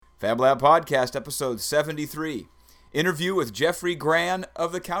Fab Lab Podcast, episode 73. Interview with Jeffrey Gran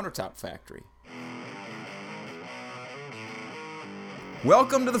of the Countertop Factory.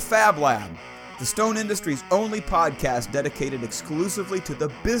 Welcome to the Fab Lab, the stone industry's only podcast dedicated exclusively to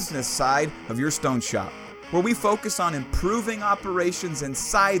the business side of your stone shop, where we focus on improving operations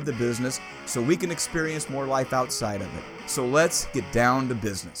inside the business so we can experience more life outside of it. So let's get down to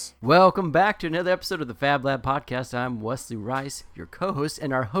business. Welcome back to another episode of the Fab Lab Podcast. I'm Wesley Rice, your co-host,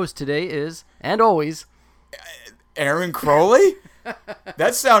 and our host today is, and always, Aaron Crowley?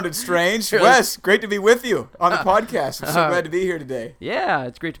 That sounded strange. Wes, great to be with you on the podcast. I'm so glad to be here today. Yeah,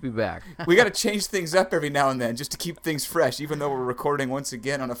 it's great to be back. We got to change things up every now and then just to keep things fresh, even though we're recording once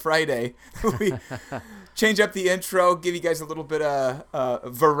again on a Friday. We change up the intro, give you guys a little bit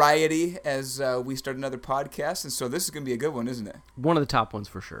of variety as we start another podcast. And so this is going to be a good one, isn't it? One of the top ones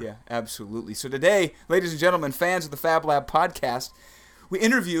for sure. Yeah, absolutely. So today, ladies and gentlemen, fans of the Fab Lab Podcast, we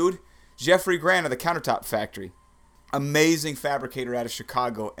interviewed Jeffrey Gran of the Countertop Factory. Amazing fabricator out of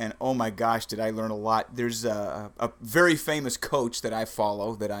Chicago, and oh my gosh, did I learn a lot. There's a very famous coach that I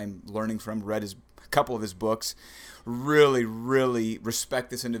follow that I'm learning from, read a couple of his books. Really, really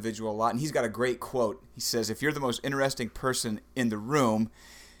respect this individual a lot, and he's got a great quote. He says, if you're the most interesting person in the room,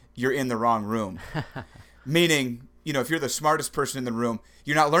 you're in the wrong room. Meaning, you know, if you're the smartest person in the room,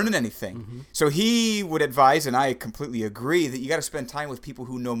 you're not learning anything. Mm-hmm. So he would advise, and I completely agree, that you got to spend time with people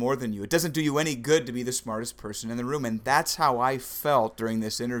who know more than you. It doesn't do you any good to be the smartest person in the room, and that's how I felt during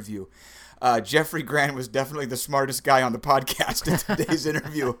this interview. Jeffrey Gran was definitely the smartest guy on the podcast in today's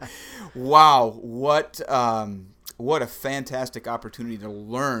interview. Wow, what a fantastic opportunity to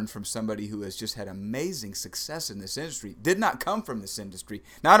learn from somebody who has just had amazing success in this industry. Did not come from this industry.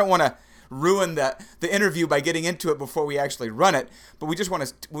 Now, I don't want to ruin the interview by getting into it before we actually run it, but we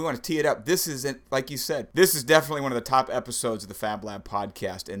want to tee it up. This isn't, like you said, this is definitely one of the top episodes of the Fab Lab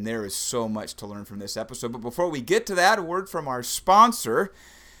Podcast, and there is so much to learn from this episode. But before we get to that, a word from our sponsor.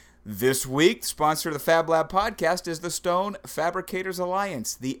 This week, the sponsor of the Fab Lab Podcast is the Stone Fabricators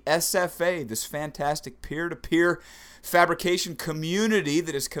Alliance, the SFA, this fantastic peer-to-peer fabrication community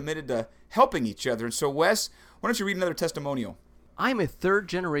that is committed to helping each other. And so, Wes, why don't you read another testimonial? I'm a third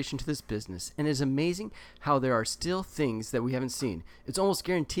generation to this business, and it is amazing how there are still things that we haven't seen. It's almost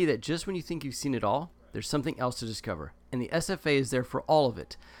guaranteed that just when you think you've seen it all, there's something else to discover, and the SFA is there for all of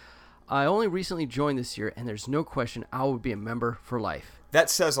it. I only recently joined this year, and there's no question I will be a member for life. That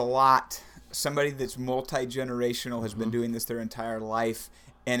says a lot. Somebody that's multi-generational has been doing this their entire life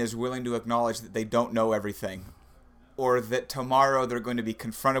and is willing to acknowledge that they don't know everything, or that tomorrow they're going to be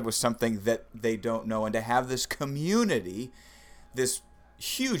confronted with something that they don't know, and to have this community, this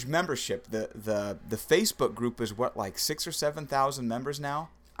huge membership. The Facebook group is what, like 6,000 or 7,000 members now?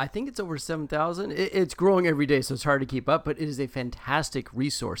 I think it's over 7,000. It's growing every day, so it's hard to keep up, but it is a fantastic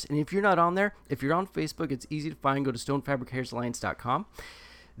resource. And if you're not on there, if you're on Facebook, it's easy to find. Go to stonefabricatorsalliance.com.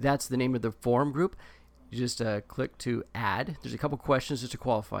 That's the name of the forum group. You just click to add. There's a couple questions just to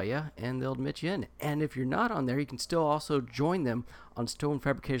qualify you, and they'll admit you in. And if you're not on there, you can still also join them on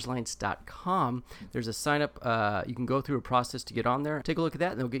stonefabricatorsalliance.com. There's a sign-up. You can go through a process to get on there. Take a look at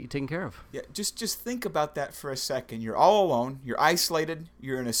that, and they'll get you taken care of. Yeah, just think about that for a second. You're all alone. You're isolated.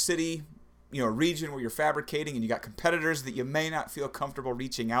 You're in a city, a region where you're fabricating, and you got competitors that you may not feel comfortable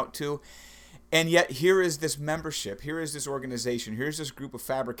reaching out to. And yet here is this membership, here is this organization, here's this group of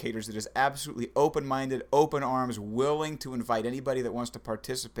fabricators that is absolutely open-minded, open arms, willing to invite anybody that wants to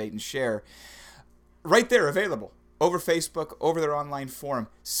participate and share. Right there, available, over Facebook, over their online forum.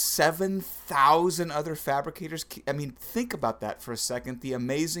 7,000 other fabricators. I mean, think about that for a second, the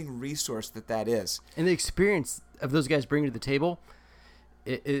amazing resource that is. And the experience of those guys bringing to the table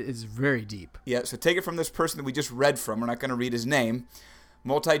is very deep. Yeah, so take it from this person that we just read from. We're not going to read his name.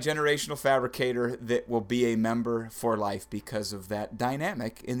 Multi-generational fabricator that will be a member for life because of that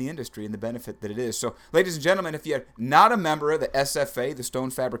dynamic in the industry and the benefit that it is. So, ladies and gentlemen, if you're not a member of the SFA, the Stone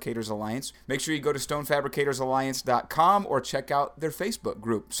Fabricators Alliance, make sure you go to stonefabricatorsalliance.com or check out their Facebook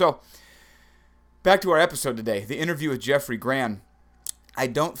group. So, back to our episode today, the interview with Jeffrey Gran. I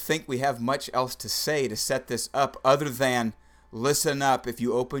don't think we have much else to say to set this up other than listen up. If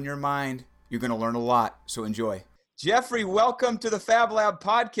you open your mind, you're going to learn a lot. So, enjoy. Jeffrey, welcome to the Fab Lab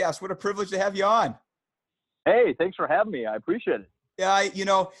Podcast. What a privilege to have you on. Hey, thanks for having me. I appreciate it.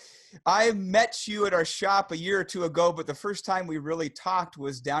 Yeah, I met you at our shop a year or two ago, but the first time we really talked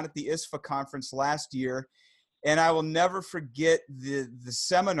was down at the ISFA conference last year. And I will never forget the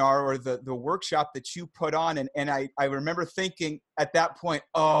seminar or the workshop that you put on. And I remember thinking at that point,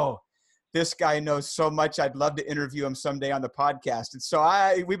 oh, this guy knows so much. I'd love to interview him someday on the podcast. And so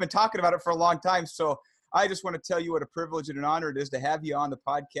we've been talking about it for a long time. So I just want to tell you what a privilege and an honor it is to have you on the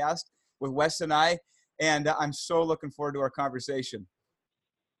podcast with Wes and I. And I'm so looking forward to our conversation.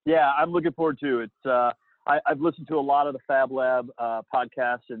 Yeah, I'm looking forward to it. I've listened to a lot of the Fab Lab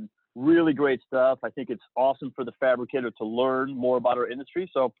podcasts and really great stuff. I think it's awesome for the fabricator to learn more about our industry.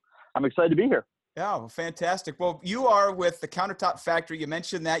 So I'm excited to be here. Yeah, well, fantastic. Well, you are with the Countertop Factory. You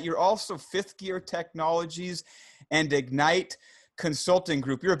mentioned that. You're also Fifth Gear Technologies and Ignite Consulting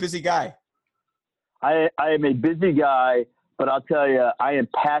Group. You're a busy guy. I am a busy guy, but I'll tell you, I am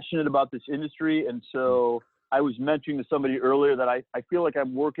passionate about this industry. And so I was mentioning to somebody earlier that I feel like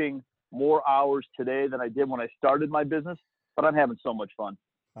I'm working more hours today than I did when I started my business, but I'm having so much fun.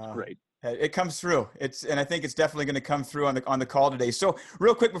 It's great. It comes through. And I think it's definitely going to come through on the call today. So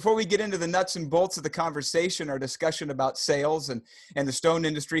real quick, before we get into the nuts and bolts of the conversation, our discussion about sales and the stone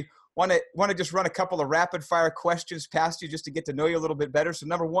industry, want to just run a couple of rapid fire questions past you just to get to know you a little bit better. So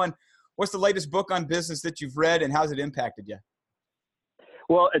number one, what's the latest book on business that you've read and how's it impacted you?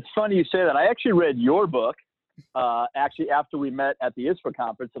 Well, it's funny you say that. I actually read your book after we met at the ISFA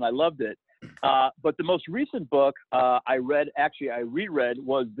conference, and I loved it. But the most recent book I reread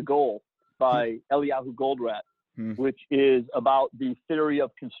was The Goal by Eliyahu Goldratt, which is about the theory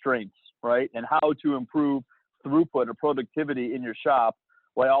of constraints, right? And how to improve throughput or productivity in your shop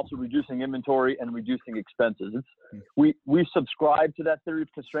while also reducing inventory and reducing expenses. We subscribe to that theory of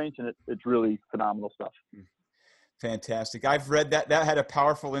constraints, and it's really phenomenal stuff. Fantastic. I've read that. That had a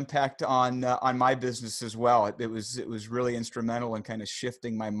powerful impact on my business as well. It was really instrumental in kind of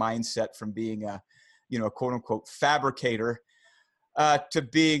shifting my mindset from being a quote unquote fabricator to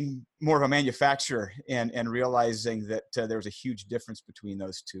being more of a manufacturer and realizing that there was a huge difference between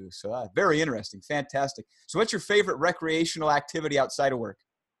those two. So very interesting. Fantastic. So what's your favorite recreational activity outside of work?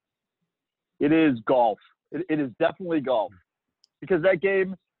 It is golf. It is definitely golf, because that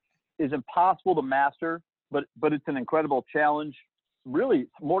game is impossible to master, but it's an incredible challenge, really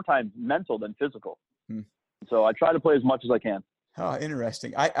more times mental than physical. So I try to play as much as I can. Oh,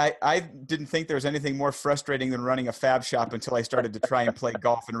 interesting. I didn't think there was anything more frustrating than running a fab shop until I started to try and play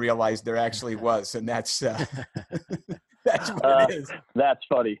golf and realized there actually was. And that's that's what it is. That's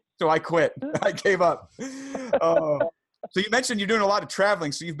funny. So I quit. I gave up. So you mentioned you're doing a lot of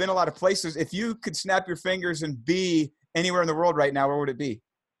traveling. So you've been a lot of places. If you could snap your fingers and be anywhere in the world right now, where would it be?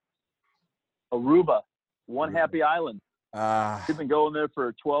 Aruba, one happy island. We've been going there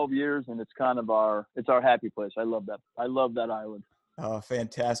for 12 years, and it's kind of our happy place. I love that. I love that island. Oh,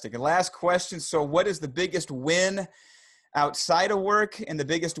 fantastic. And last question. So what is the biggest win outside of work and the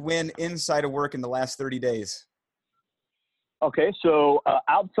biggest win inside of work in the last 30 days? Okay. So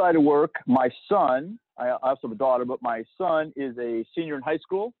outside of work, my son, I also have a daughter, but my son is a senior in high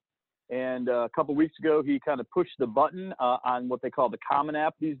school. And a couple of weeks ago, he kind of pushed the button on what they call the Common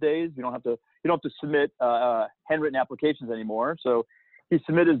App these days. You don't have to submit handwritten applications anymore. So he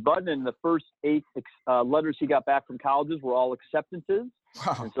submitted his button, and the first 8 letters he got back from colleges were all acceptances.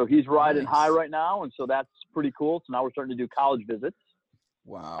 Wow. And so he's riding high right now, and so that's pretty cool. So now we're starting to do college visits.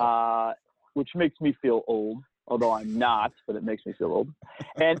 Wow. Which makes me feel old, although I'm not, but it makes me feel old.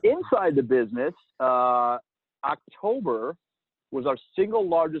 And inside the business, October was our single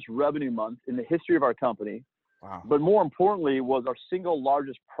largest revenue month in the history of our company. Wow. But more importantly, was our single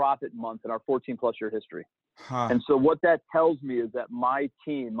largest profit month in our 14-plus year history. Huh. And so what that tells me is that my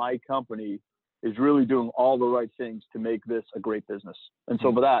team, my company, is really doing all the right things to make this a great business. And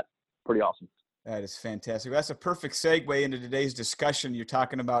so for that, pretty awesome. That is fantastic. That's a perfect segue into today's discussion. You're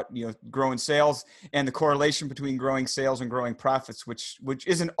talking about, growing sales and the correlation between growing sales and growing profits, which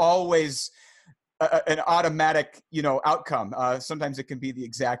isn't always an automatic, outcome. Sometimes it can be the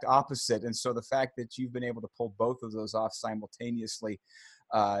exact opposite. And so the fact that you've been able to pull both of those off simultaneously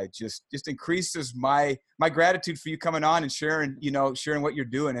just increases my gratitude for you coming on and sharing what you're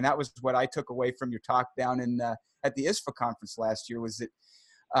doing. And that was what I took away from your talk down at the ISFA conference last year, was that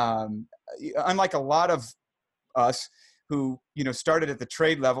unlike a lot of us who, started at the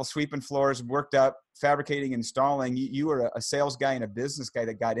trade level, sweeping floors, worked up, fabricating, installing, you were a sales guy and a business guy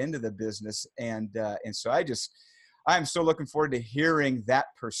that got into the business. And so I'm so looking forward to hearing that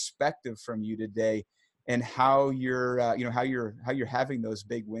perspective from you today and how you're having those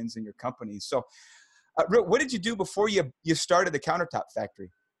big wins in your company. So what did you do before you started the Countertop Factory?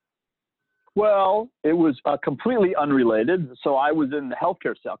 Well, it was completely unrelated. So I was in the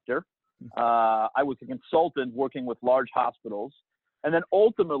healthcare sector. I was a consultant working with large hospitals. And then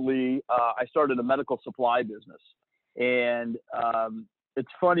ultimately, I started a medical supply business. And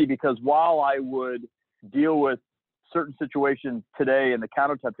it's funny because while I would deal with certain situations today in the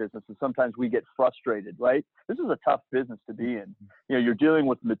countertop business, and sometimes we get frustrated, right? This is a tough business to be in. You know, you're dealing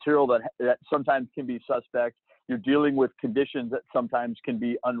with material that sometimes can be suspect. You're dealing with conditions that sometimes can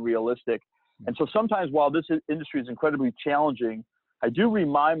be unrealistic. And so sometimes while this industry is incredibly challenging, I do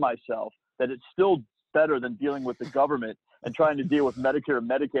remind myself that it's still better than dealing with the government and trying to deal with Medicare and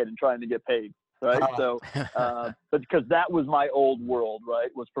Medicaid and trying to get paid, right? So, but because that was my old world, right,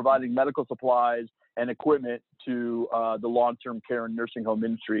 was providing medical supplies and equipment to the long-term care and nursing home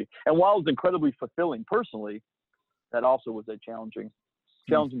industry. And while it was incredibly fulfilling personally, that also was a challenging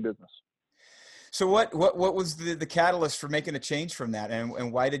business. So what was the catalyst for making a change from that?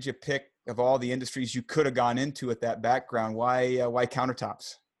 And why did you pick, of all the industries you could have gone into with that background, why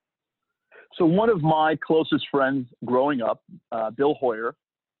countertops? So one of my closest friends growing up, Bill Hoyer,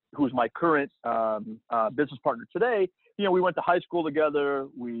 who's my current business partner today, you know, we went to high school together.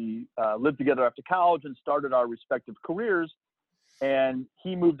 We lived together after college and started our respective careers. And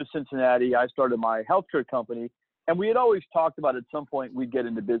he moved to Cincinnati. I started my healthcare company. And we had always talked about at some point we'd get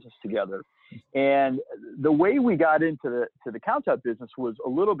into business together. And the way we got into the countertop business was a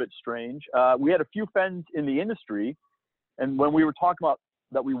little bit strange. We had a few friends in the industry. And when we were talking about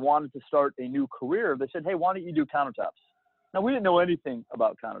that we wanted to start a new career, they said, hey, why don't you do countertops? Now, we didn't know anything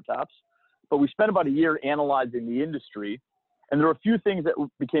about countertops, but we spent about a year analyzing the industry. And there were a few things that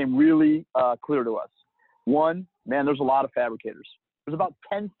became really clear to us. One, man, there's a lot of fabricators. There's about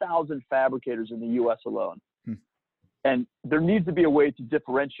 10,000 fabricators in the U.S. alone. And there needs to be a way to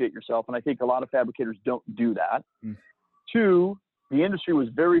differentiate yourself. And I think a lot of fabricators don't do that. Two, the industry was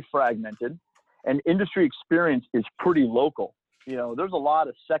very fragmented and industry experience is pretty local. You know, there's a lot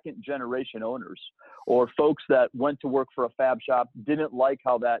of second generation owners or folks that went to work for a fab shop, didn't like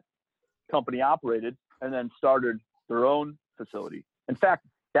how that company operated, and then started their own facility. In fact,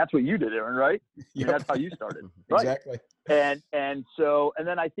 that's what you did, Aaron, right? Yep. I mean, that's how you started. Right? Exactly. And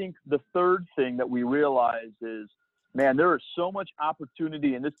then I think the third thing that we realized is, man, there is so much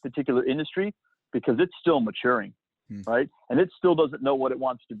opportunity in this particular industry because it's still maturing, right? And it still doesn't know what it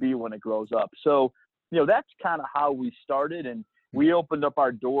wants to be when it grows up. So, you know, that's kind of how we started. And we opened up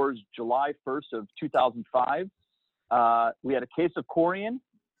our doors July 1st of 2005. We had a case of Corian.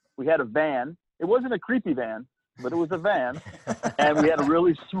 We had a van. It wasn't a creepy van, but it was a van. And we had a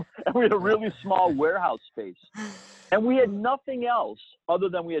really small warehouse space. And we had nothing else other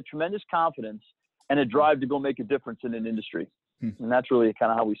than we had tremendous confidence and a drive to go make a difference in an industry. And that's really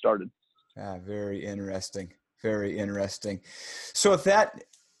kind of how we started. Very interesting. Very interesting. So if that,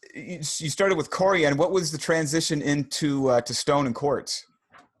 you started with Corian, what was the transition into to stone and quartz?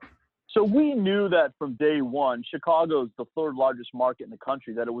 So we knew that from day one, Chicago is the third largest market in the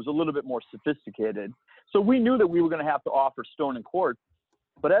country, that it was a little bit more sophisticated. So we knew that we were going to have to offer stone and quartz.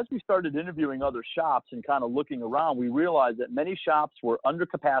 But as we started interviewing other shops and kind of looking around, we realized that many shops were under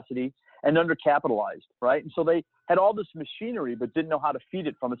capacity and undercapitalized, right? And so they had all this machinery, but didn't know how to feed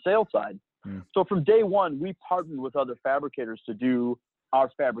it from a sales side. So from day one, we partnered with other fabricators to do our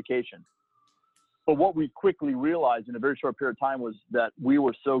fabrication. But what we quickly realized in a very short period of time was that we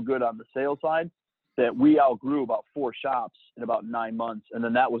were so good on the sales side that we outgrew about 4 shops in about 9 months. And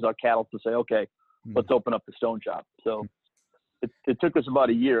then that was our catalyst to say, okay, let's open up the stone shop. So it took us about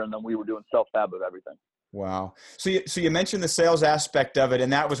a year, and then we were doing self-fab of everything. Wow. So you mentioned the sales aspect of it,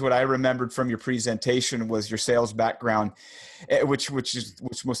 and that was what I remembered from your presentation was your sales background, which was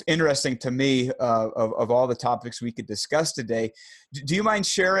most interesting to me of all the topics we could discuss today. Do you mind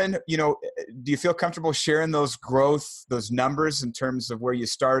sharing, do you feel comfortable sharing those numbers in terms of where you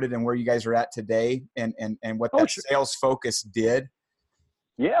started and where you guys are at today and what that sales focus did?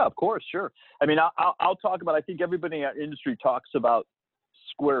 Yeah, of course. Sure. I mean, I'll talk about, I think everybody in our industry talks about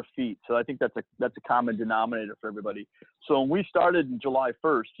square feet. So I think that's a common denominator for everybody. So when we started in July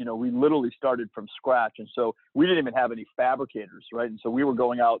 1st, we literally started from scratch. And so we didn't even have any fabricators, right? And so we were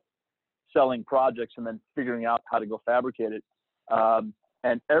going out selling projects and then figuring out how to go fabricate it.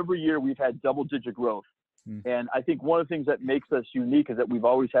 And every year we've had double-digit growth. And I think one of the things that makes us unique is that we've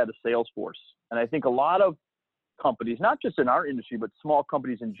always had a sales force. And I think a lot of companies, not just in our industry, but small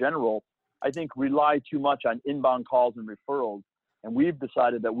companies in general, I think rely too much on inbound calls and referrals. And we've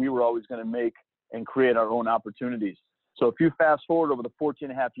decided that we were always going to make and create our own opportunities. So if you fast forward over the 14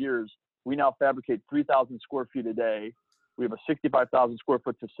 and a half years, we now fabricate 3,000 square feet a day. We have a 65,000 square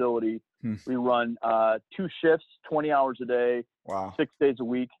foot facility. We run 2 shifts, 20 hours a day, 6 days a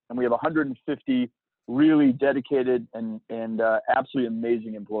week. And we have 150 really dedicated and absolutely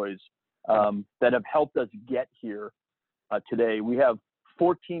amazing employees that have helped us get here today. We have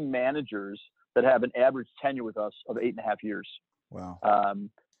 14 managers that have an average tenure with us of 8.5 years. Wow.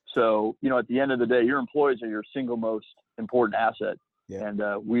 So, at the end of the day, your employees are your single most important asset. Yeah. And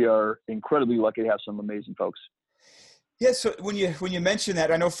we are incredibly lucky to have some amazing folks. Yeah. So when you mention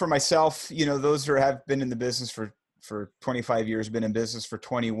that, I know for myself, those who have been in the business for 25 years, been in business for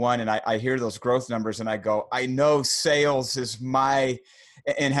 21, and I hear those growth numbers and I go, I know sales is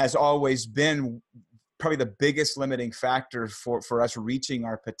and has always been probably the biggest limiting factor for us reaching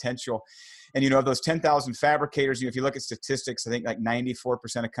our potential. And, of those 10,000 fabricators, if you look at statistics, I think like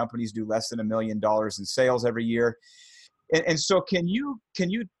 94% of companies do less than $1 million in sales every year. And so can you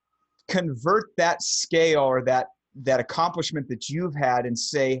convert that scale or that accomplishment that you've had and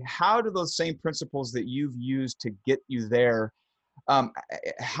say, how do those same principles that you've used to get you there,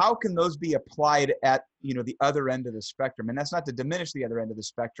 how can those be applied at, the other end of the spectrum? And that's not to diminish the other end of the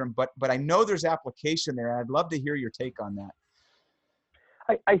spectrum, but I know there's application there. And I'd love to hear your take on that.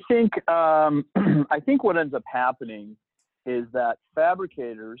 I think I think what ends up happening is that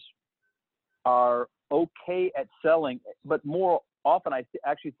fabricators are okay at selling, but more often I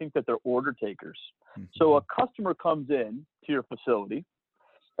actually think that they're order takers. Mm-hmm. So a customer comes in to your facility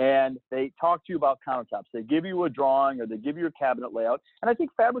and they talk to you about countertops. They give you a drawing or they give you a cabinet layout. And I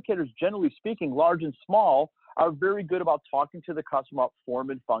think fabricators, generally speaking, large and small, are very good about talking to the customer about form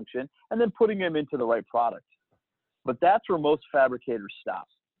and function and then putting them into the right product. But that's where most fabricators stop.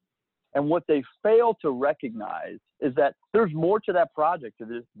 And what they fail to recognize is that there's more to that project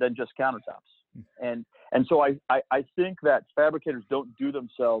than just countertops. And so I think that fabricators don't do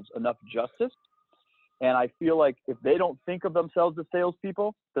themselves enough justice. And I feel like if they don't think of themselves as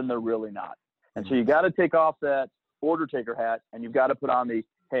salespeople, then they're really not. And so you got to take off that order taker hat and you've got to put on the,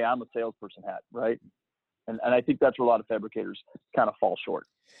 hey, I'm a salesperson hat, right? And I think that's where a lot of fabricators kind of fall short.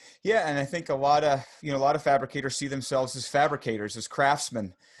 Yeah, and I think a lot of fabricators see themselves as fabricators, as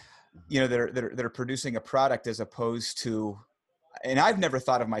craftsmen, that are producing a product as opposed to. And I've never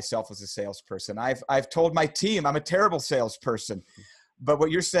thought of myself as a salesperson. I've told my team I'm a terrible salesperson. But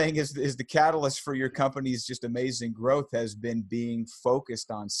what you're saying is the catalyst for your company's just amazing growth has been being focused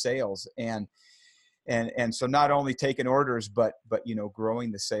on sales and so not only taking orders, but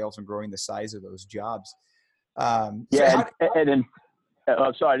growing the sales and growing the size of those jobs. Sorry, I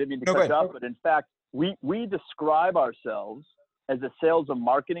didn't mean to cut you off, but in fact, we describe ourselves as a sales and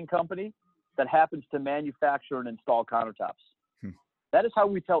marketing company that happens to manufacture and install countertops. That is how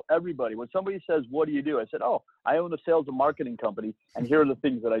we tell everybody. When somebody says, what do you do? I said, oh, I own a sales and marketing company, and here are the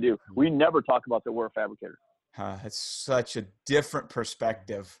things that I do. We never talk about that we're a fabricator. It's such a different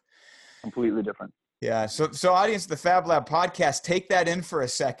perspective. Completely different. Yeah. So audience of the Fab Lab podcast, take that in for a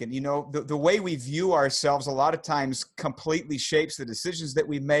second. The way we view ourselves a lot of times completely shapes the decisions that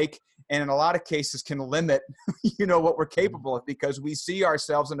we make, and in a lot of cases can limit, what we're capable of because we see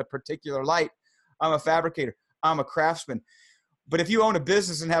ourselves in a particular light. I'm a fabricator. I'm a craftsman. But if you own a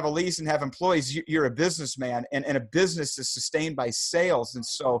business and have a lease and have employees, you're a businessman, and a business is sustained by sales. And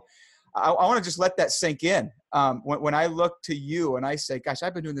so I want to just let that sink in. When I look to you and I say, gosh,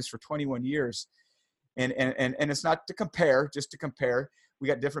 I've been doing this for 21 years. And it's not to compare, just to compare. We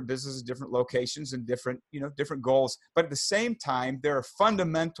got different businesses, different locations, and different goals. But at the same time, there are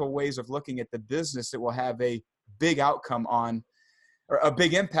fundamental ways of looking at the business that will have a big outcome on, or a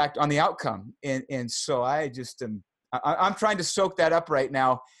big impact on the outcome. And so I'm trying to soak that up right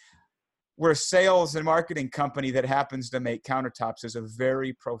now. We're a sales and marketing company that happens to make countertops is a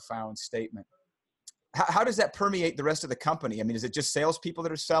very profound statement. How does that permeate the rest of the company? I mean, is it just salespeople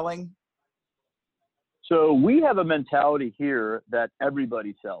that are selling? So we have a mentality here that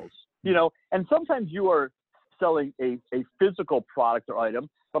everybody sells, and sometimes you are selling a physical product or item,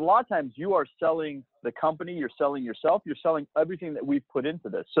 but a lot of times you are selling the company, you're selling yourself, you're selling everything that we've put into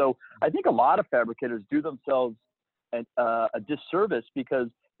this. So I think a lot of fabricators do themselves a disservice because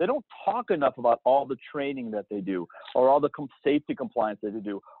they don't talk enough about all the training that they do, or all the safety compliance that they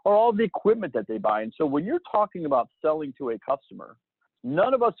do, or all the equipment that they buy. And so when you're talking about selling to a customer,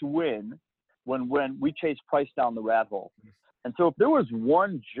 none of us win when we chase price down the rat hole. And so if there was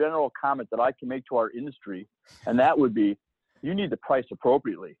one general comment that I can make to our industry, and that would be, you need to price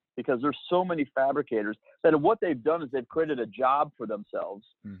appropriately, because there's so many fabricators that what they've done is they've created a job for themselves,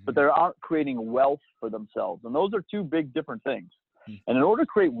 but they aren't creating wealth for themselves. And those are two big different things. And in order to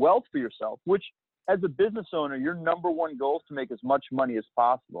create wealth for yourself, which as a business owner, your number one goal is to make as much money as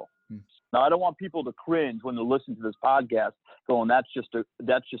possible. Now, I don't want people to cringe when they listen to this podcast going, that's just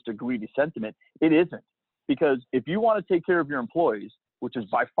a greedy sentiment. It isn't, because if you want to take care of your employees, which is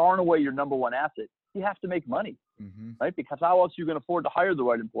by far and away your number one asset, you have to make money, right? Because how else are you going to afford to hire the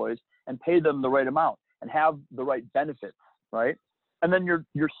right employees and pay them the right amount and have the right benefits, right? And then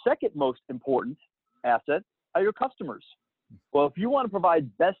your second most important asset are your customers. Well, if you want to provide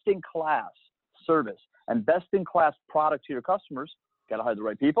best-in-class service and best-in-class product to your customers, got to hire the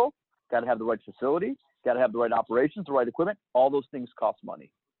right people, got to have the right facility, got to have the right operations, the right equipment. All those things cost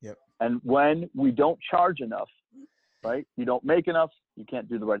money. Yep. And when we don't charge enough, right, you don't make enough, you can't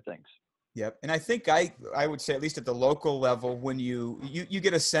do the right things. Yep. And I think I would say, at least at the local level, when you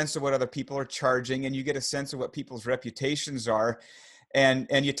get a sense of what other people are charging, and you get a sense of what people's reputations are, and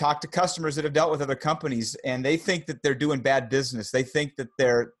you talk to customers that have dealt with other companies, and they think that they're doing bad business. They think that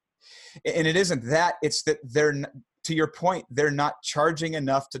and it isn't that, it's that to your point, they're not charging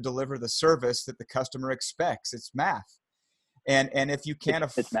enough to deliver the service that the customer expects. It's math. And if you can't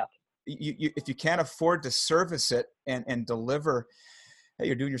it's math. If you can't afford to service it and deliver, hey,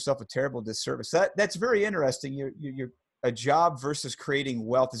 you're doing yourself a terrible disservice. That's very interesting. You're a job versus creating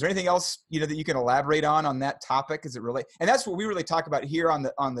wealth. Is there anything else that you can elaborate on that topic? Is it really? And that's what we really talk about here on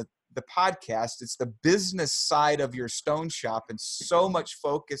the podcast. It's the business side of your stone shop, and so much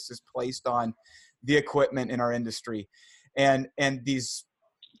focus is placed on the equipment in our industry, and this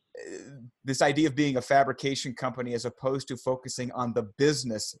idea of being a fabrication company as opposed to focusing on the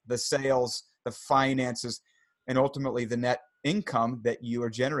business, the sales, the finances, and ultimately the net income that you are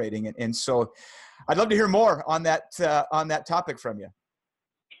generating. And so I'd love to hear more on that topic from you.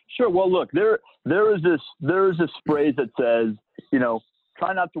 Sure. Well, look, there is this phrase that says,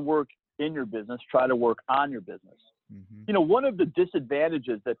 try not to work in your business, try to work on your business. Mm-hmm. One of the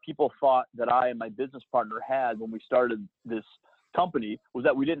disadvantages that people thought that I and my business partner had when we started this company was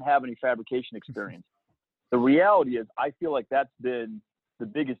that we didn't have any fabrication experience. The reality is, I feel like that's been the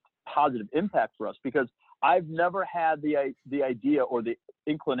biggest positive impact for us, because I've never had the idea or the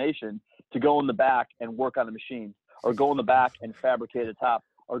inclination to go in the back and work on a machine, or go in the back and fabricate a top,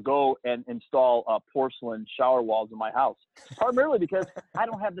 or go and install porcelain shower walls in my house, primarily because I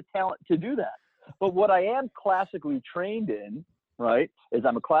don't have the talent to do that. But what I am classically trained in, right, is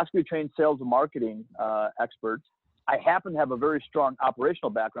I'm a classically trained sales and marketing expert. I happen to have a very strong operational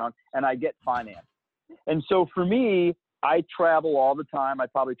background, and I get finance. And so for me, I travel all the time. I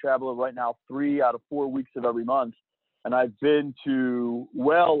probably travel right now 3 out of 4 weeks of every month. And I've been to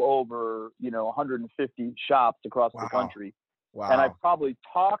well over, 150 shops across the country. Wow. And I've probably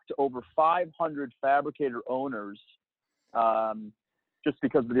talked to over 500 fabricator owners, just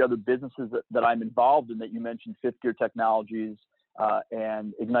because of the other businesses that I'm involved in that you mentioned, Fifth Gear Technologies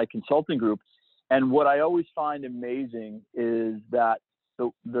and Ignite Consulting Group. And what I always find amazing is that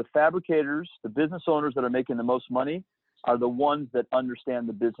the fabricators, the business owners that are making the most money, are the ones that understand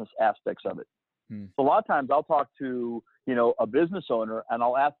the business aspects of it. So a lot of times I'll talk to, a business owner, and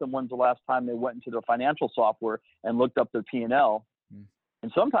I'll ask them when's the last time they went into their financial software and looked up their P&L.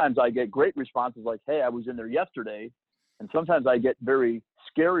 And sometimes I get great responses like, hey, I was in there yesterday. And sometimes I get very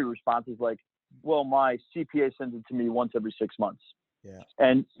scary responses like, well, my CPA sends it to me once every 6 months. Yeah.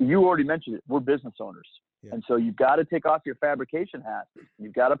 And you already mentioned it. We're business owners. Yeah. And so you've got to take off your fabrication hat.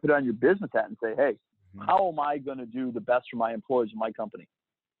 You've got to put on your business hat and say, hey, how am I going to do the best for my employees in my company?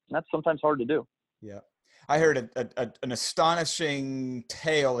 And that's sometimes hard to do. Yeah. I heard an astonishing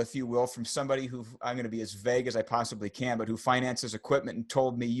tale, if you will, from somebody who, I'm going to be as vague as I possibly can, but who finances equipment, and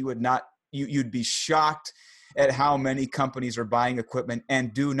told me you'd be shocked at how many companies are buying equipment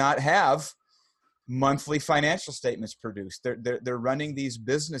and do not have monthly financial statements produced. They're running these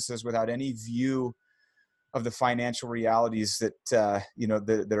businesses without any view of the financial realities that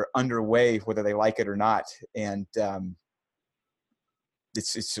that are underway, whether they like it or not. And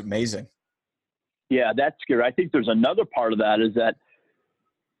it's amazing. Yeah, that's scary. I think there's another part of that is that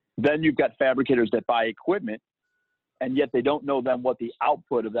then you've got fabricators that buy equipment, and yet they don't know then what the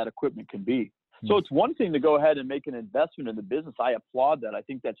output of that equipment can be. So it's one thing to go ahead and make an investment in the business. I applaud that. I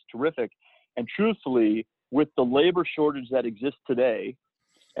think that's terrific. And truthfully, with the labor shortage that exists today,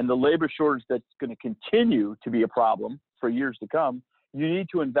 and the labor shortage that's going to continue to be a problem for years to come, you need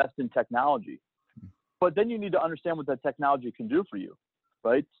to invest in technology. But then you need to understand what that technology can do for you,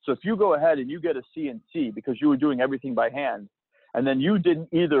 right? So if you go ahead and you get a CNC because you were doing everything by hand, and then you didn't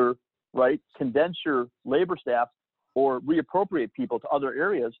either, right, condense your labor staff or reappropriate people to other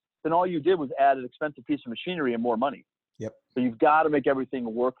areas, then all you did was add an expensive piece of machinery and more money. Yep. So you've got to make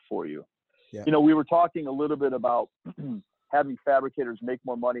everything work for you. Yeah. We were talking a little bit about having fabricators make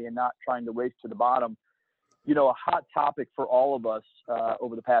more money and not trying to race to the bottom. A hot topic for all of us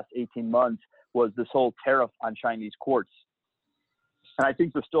over the past 18 months was this whole tariff on Chinese quartz. And I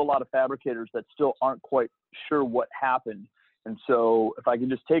think there's still a lot of fabricators that still aren't quite sure what happened. And so if I can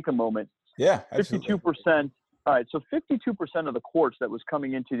just take a moment. Yeah, absolutely. 52%. All right. So 52% of the quartz that was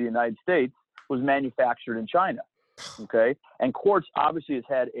coming into the United States was manufactured in China. Okay. And quartz obviously has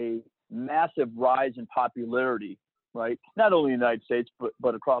had a massive rise in popularity right? Not only in the United States,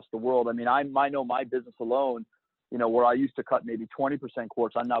 but across the world. I mean, I know my business alone, where I used to cut maybe 20%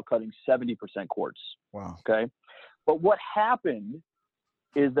 quartz, I'm now cutting 70% quartz. Wow. Okay. But what happened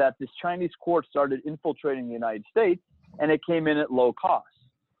is that this Chinese quartz started infiltrating the United States, and it came in at low cost.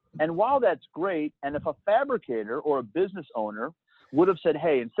 And while that's great, and if a fabricator or a business owner would have said,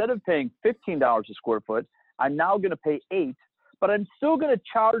 hey, instead of paying $15 a square foot, I'm now going to pay $8, but I'm still going to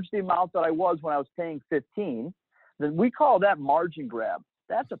charge the amount that I was when I was paying $15, then we call that margin grab.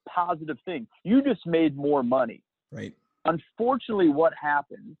 That's a positive thing. You just made more money. Right. Unfortunately, what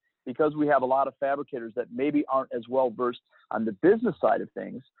happened, because we have a lot of fabricators that maybe aren't as well versed on the business side of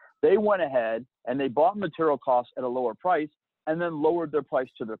things, they went ahead and they bought material costs at a lower price and then lowered their price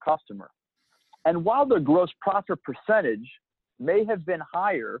to their customer. And while their gross profit percentage may have been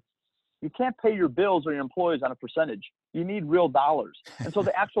higher, you can't pay your bills or your employees on a percentage. You need real dollars. And so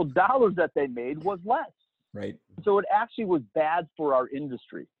the actual dollars that they made was less. Right. So it actually was bad for our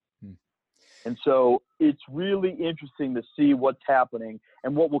industry. And so it's really interesting to see what's happening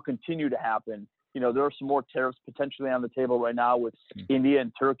and what will continue to happen. There are some more tariffs potentially on the table right now with India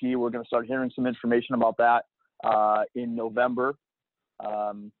and Turkey. We're going to start hearing some information about that in November.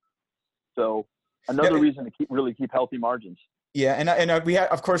 So another reason to really keep healthy margins. Yeah, and we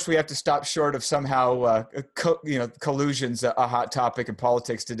of course we have to stop short of somehow collusion's a hot topic in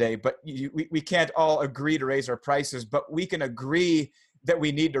politics today. But we can't all agree to raise our prices, but we can agree that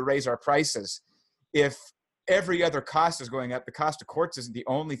we need to raise our prices. If every other cost is going up, the cost of quartz isn't the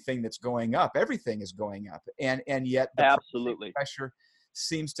only thing that's going up. Everything is going up, and yet the absolutely pressure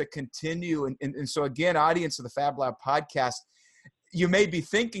seems to continue. And so again, audience of the Fab Lab podcast, you may be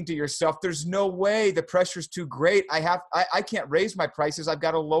thinking to yourself, there's no way, the pressure's too great. I can't raise my prices. I've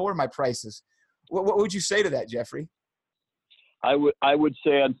got to lower my prices. What would you say to that, Jeffrey? I would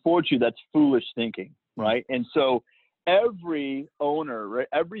say, unfortunately, that's foolish thinking, right? And so every owner, right,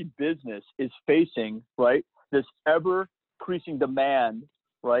 every business is facing, right, this ever increasing demand,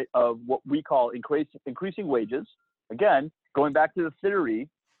 right, of what we call increasing wages. Again, going back to the theory,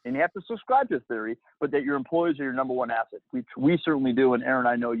 and you have to subscribe to the theory, but that your employees are your number one asset. We certainly do, and Aaron,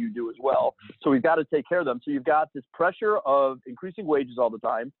 I know you do as well. So we've got to take care of them. So you've got this pressure of increasing wages all the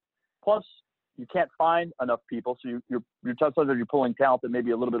time, plus you can't find enough people. So you're sometimes you're pulling talent that may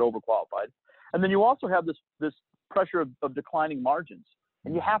be a little bit overqualified. And then you also have this pressure of declining margins.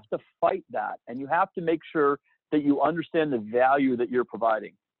 And you have to fight that. And you have to make sure that you understand the value that you're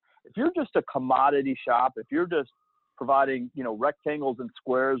providing. If you're just a commodity shop, if you're just providing, rectangles and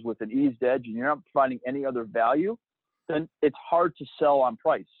squares with an eased edge and you're not providing any other value, then it's hard to sell on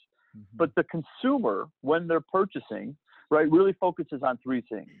price. Mm-hmm. But the consumer, when they're purchasing, right, really focuses on three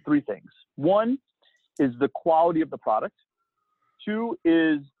things. One is the quality of the product. Two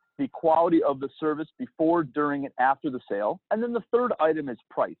is the quality of the service before, during, and after the sale. And then the third item is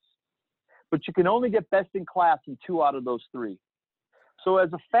price. But you can only get best in class in two out of those three. So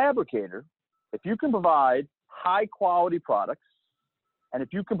as a fabricator, if you can provide high quality products, and if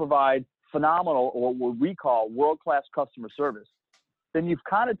you can provide phenomenal, or what we call world-class customer service, then you've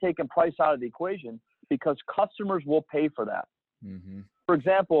kind of taken price out of the equation because customers will pay for that. Mm-hmm. For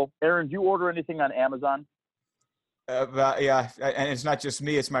example, Aaron, do you order anything on Amazon? Yeah, and it's not just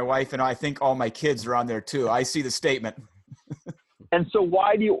me, it's my wife, and I think all my kids are on there too. I see the statement. And so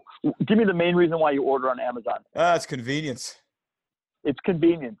give me the main reason why you order on Amazon? It's convenience. It's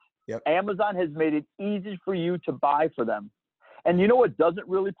convenience. Yep. Amazon has made it easy for you to buy for them. And you know what doesn't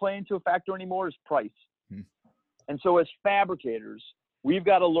really play into a factor anymore is price. And so as fabricators, we've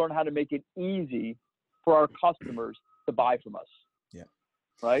got to learn how to make it easy for our customers to buy from us. Yeah.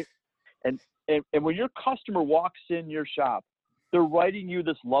 Right? And when your customer walks in your shop, they're writing you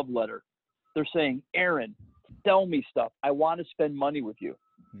this love letter. They're saying, Aaron, sell me stuff. I want to spend money with you.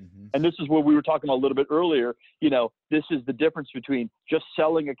 Mm-hmm. And this is what we were talking about a little bit earlier. This is the difference between just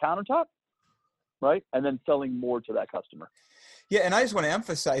selling a countertop, right, and then selling more to that customer. Yeah, and I just want to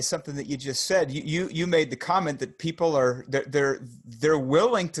emphasize something that you just said. You made the comment that people they're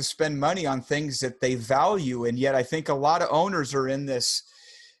willing to spend money on things that they value, and yet I think a lot of owners are in this.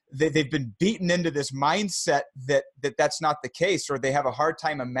 They've been beaten into this mindset that's not the case, or they have a hard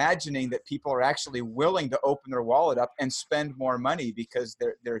time imagining that people are actually willing to open their wallet up and spend more money because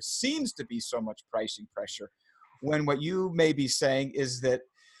there seems to be so much pricing pressure. When what you may be saying is that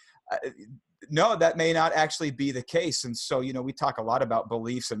no, that may not actually be the case. And so, we talk a lot about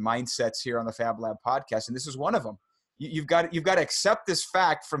beliefs and mindsets here on the Fab Lab podcast, and this is one of them. You've got to accept this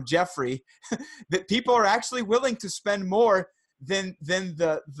fact from Jeffrey that people are actually willing to spend more than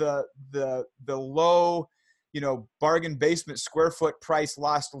the low, bargain basement square foot price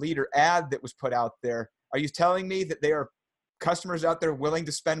lost leader ad that was put out there Are you telling me that there are customers out there willing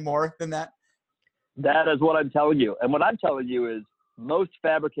to spend more than that? That is what I'm telling you. And what I'm telling you is most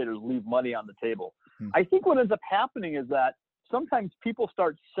fabricators leave money on the table. I think what ends up happening is that sometimes people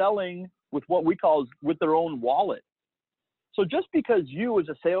start selling with what we call with their own wallet. So just because you as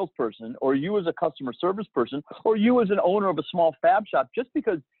a salesperson or you as a customer service person or you as an owner of a small fab shop, just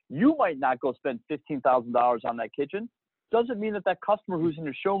because you might not go spend $15,000 on that kitchen doesn't mean that that customer who's in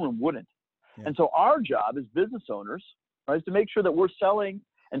your showroom wouldn't. Yeah. And so our job as business owners, right, is to make sure that we're selling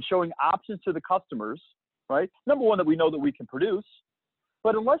and showing options to the customers, right? Number one, that we know that we can produce.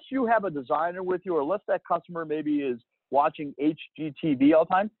 But unless you have a designer with you, or unless that customer maybe is watching HGTV all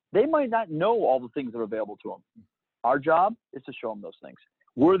the time, they might not know all the things that are available to them. Our job is to show them those things.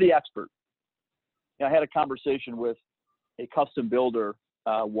 We're the expert. I had a conversation with a custom builder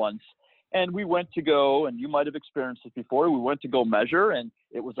once, and we went to go, and you might have experienced this before, we went to go measure, and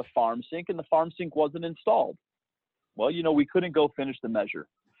it was a farm sink, and the farm sink wasn't installed. Well, we couldn't go finish the measure.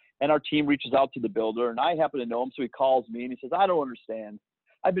 And our team reaches out to the builder, and I happen to know him, so he calls me, and he says, I don't understand.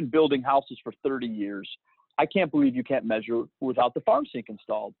 I've been building houses for 30 years. I can't believe you can't measure without the farm sink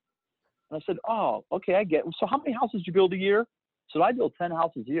installed. And I said, oh, okay, I get it. So how many houses do you build a year? So I build 10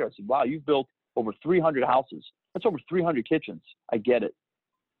 houses a year. I said, wow, you've built over 300 houses. That's over 300 kitchens. I get it.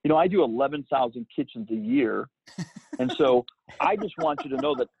 I do 11,000 kitchens a year. And so I just want you to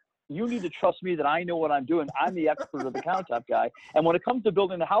know that you need to trust me that I know what I'm doing. I'm the expert of the countertop guy. And when it comes to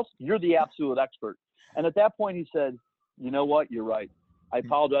building the house, you're the absolute expert. And at that point, he said, you know what? You're right. I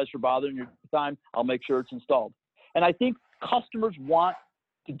apologize for bothering your time. I'll make sure it's installed. And I think customers want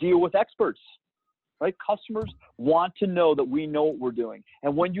to deal with experts, right? Customers want to know that we know what we're doing.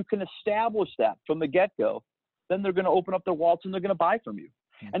 And when you can establish that from the get-go, then they're going to open up their wallets and they're going to buy from you.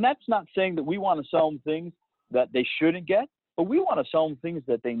 And that's not saying that we want to sell them things that they shouldn't get, but we want to sell them things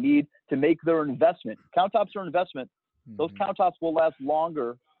that they need to make their investment. Countertops are investment. Those countertops will last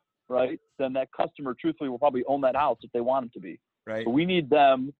longer, right, than that customer truthfully will probably own that house if they want them to be. Right. But we need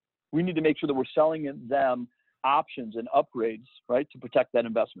to make sure that we're selling them options and upgrades, right, to protect that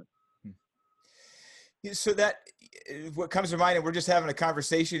investment. So that what comes to mind, and we're just having a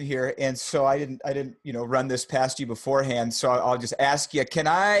conversation here, and so I didn't run this past you beforehand. So I'll just ask you, can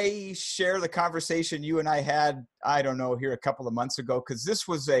I share the conversation you and I had, I don't know, here a couple of months ago? Because this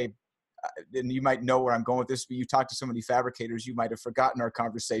was and you might know where I'm going with this, but you talked to so many fabricators, you might have forgotten our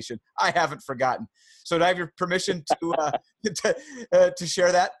conversation. I haven't forgotten. So do I have your permission to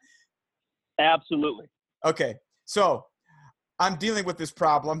share that? Absolutely. Okay. So I'm dealing with this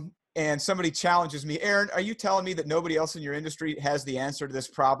problem, and somebody challenges me, Aaron, are you telling me that nobody else in your industry has the answer to this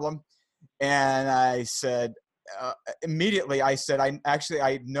problem? And I said, immediately I said,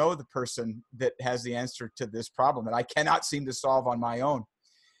 I know the person that has the answer to this problem that I cannot seem to solve on my own.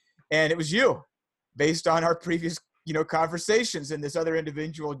 And it was you, based on our previous, conversations. And this other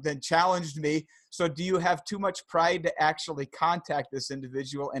individual then challenged me. So do you have too much pride to actually contact this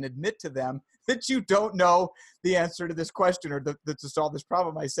individual and admit to them that you don't know the answer to this question or to solve this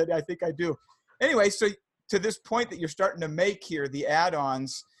problem? I said, I think I do. Anyway, so to this point that you're starting to make here, the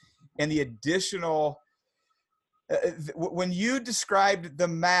add-ons and the additional, when you described the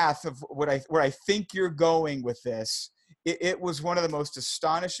math of where I think you're going with this, it was one of the most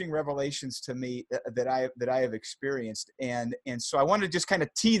astonishing revelations to me that I have experienced. And so I wanted to just kind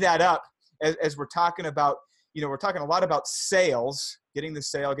of tee that up as we're talking about, we're talking a lot about sales, getting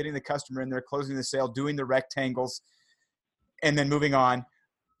the customer in there, closing the sale, doing the rectangles, and then moving on.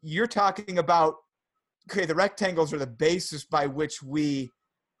 You're talking about, okay, the rectangles are the basis by which we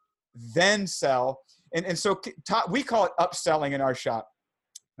then sell. And so we call it upselling in our shop.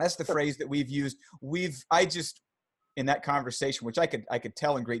 That's the phrase that we've used. In that conversation, which I could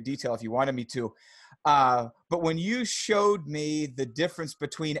tell in great detail if you wanted me to. But when you showed me the difference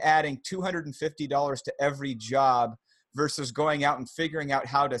between adding $250 to every job versus going out and figuring out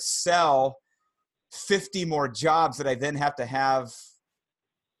how to sell 50 more jobs that I then have to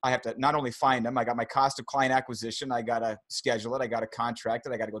not only find them, I got my cost of client acquisition, I got to schedule it, I got to contract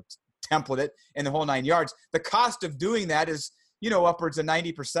it, I got to go template it, and the whole 9 yards. The cost of doing that is, upwards of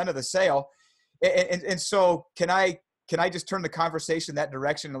 90% of the sale. And so can I just turn the conversation that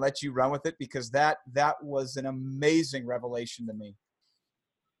direction and let you run with it? Because that was an amazing revelation to me.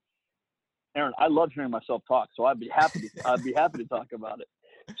 Aaron, I love hearing myself talk, so I'd be happy to talk about it.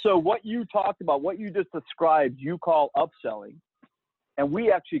 So what you talked about, what you just described, you call upselling, and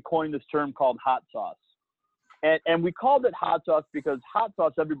we actually coined this term called hot sauce. And we called it hot sauce because hot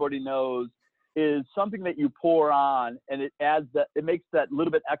sauce, everybody knows, is something that you pour on and it makes that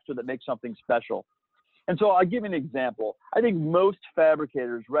little bit extra that makes something special. And so I'll give you an example. I think most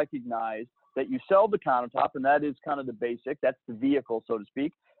fabricators recognize that you sell the countertop, and that is kind of the basic. That's the vehicle, so to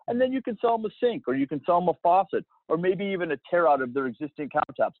speak. And then you can sell them a sink, or you can sell them a faucet, or maybe even a tear out of their existing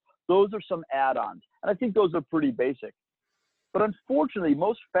countertops. Those are some add-ons, and I think those are pretty basic. But unfortunately,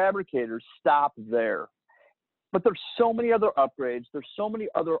 most fabricators stop there. But there's so many other upgrades. There's so many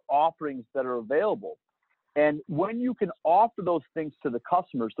other offerings that are available. And when you can offer those things to the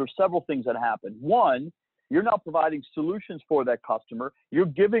customers, there's several things that happen. One, you're now providing solutions for that customer. You're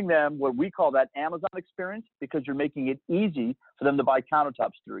giving them what we call that Amazon experience, because you're making it easy for them to buy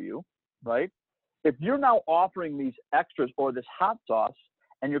countertops through you, right? If you're now offering these extras or this hot sauce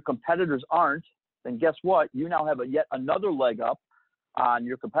and your competitors aren't, then guess what? You now have yet another leg up on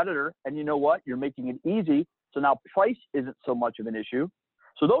your competitor. And you know what? You're making it easy. So now price isn't so much of an issue.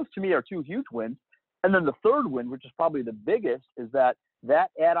 So those to me are two huge wins. And then the third win, which is probably the biggest, is that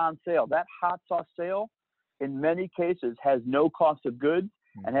add-on sale, that hot sauce sale, in many cases has no cost of goods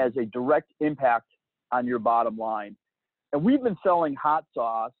and has a direct impact on your bottom line. And we've been selling hot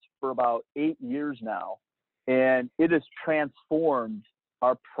sauce for about 8 years now, and it has transformed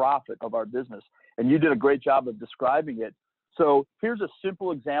our profit of our business. And you did a great job of describing it. So here's a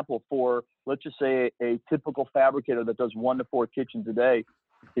simple example for, let's just say, a typical fabricator that does 1 to 4 kitchens a day.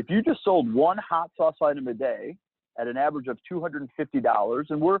 If you just sold one hot sauce item a day at an average of $250,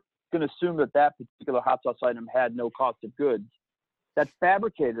 and we're going to assume that particular hot sauce item had no cost of goods, that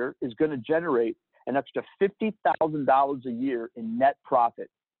fabricator is going to generate an extra $50,000 a year in net profit,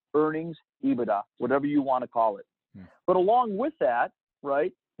 earnings, EBITDA, whatever you want to call it. But along with that,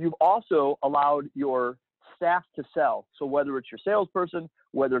 right, you've also allowed your staff to sell. So whether it's your salesperson,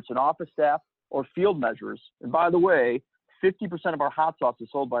 whether it's an office staff, or field measurers. And by the way, 50% of our hot sauce is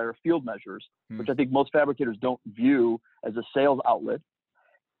sold by our field measurers, which I think most fabricators don't view as a sales outlet.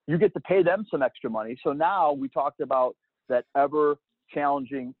 You get to pay them some extra money. So now we talked about that ever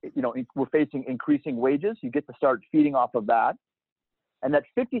challenging, we're facing increasing wages. You get to start feeding off of that. And that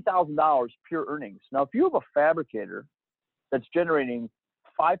 $50,000 pure earnings. Now, if you have a fabricator that's generating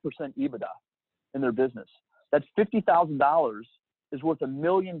 5% EBITDA in their business, that's $50,000 is worth $1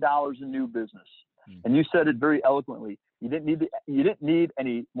 million in new business. And you said it very eloquently. You didn't need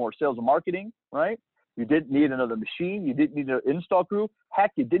any more sales and marketing, right? You didn't need another machine. You didn't need an install crew.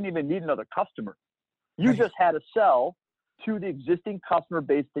 Heck, you didn't even need another customer. You just had to sell to the existing customer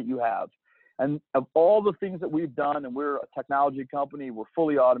base that you have. And of all the things that we've done, and we're a technology company, we're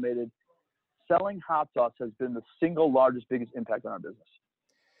fully automated, selling hot sauce has been the single largest, biggest impact on our business.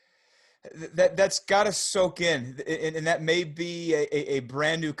 That's got to soak in, and that may be a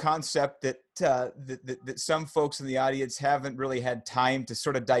brand new concept that some folks in the audience haven't really had time to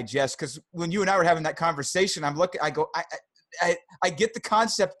sort of digest. Because when you and I were having that conversation, I get the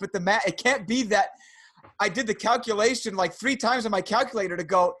concept, but the math, it can't be that. I did the calculation like 3 times on my calculator to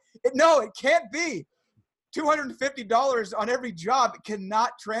go, no, it can't be. $250 on every job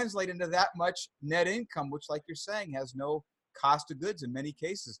cannot translate into that much net income, which, like you're saying, has no cost of goods in many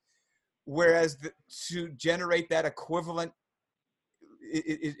cases. Whereas to generate that equivalent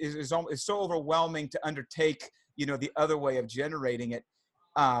is so overwhelming to undertake, the other way of generating it.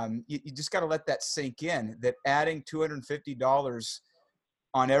 You just got to let that sink in, that adding $250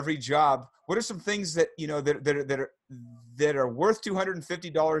 on every job. What are some things that, that are worth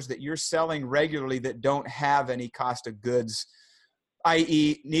 $250 that you're selling regularly that don't have any cost of goods,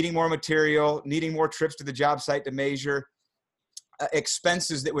 i.e. needing more material, needing more trips to the job site to measure,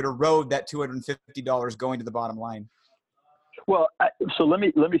 expenses that would erode that $250 going to the bottom line? Well, so let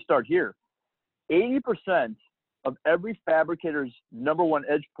me start here. 80% of every fabricator's number one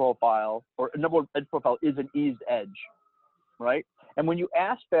edge profile is an eased edge, right? And when you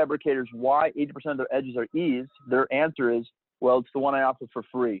ask fabricators why 80% of their edges are eased, their answer is, well, it's the one I offer for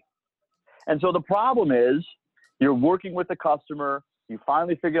free. And so the problem is you're working with the customer. You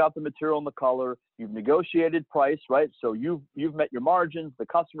finally figured out the material and the color. You've negotiated price, right? So you've met your margins. The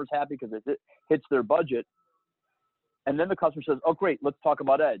customer's happy because it hits their budget. And then the customer says, oh, great, let's talk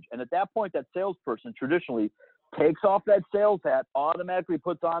about edge. And at that point, that salesperson traditionally takes off that sales hat, automatically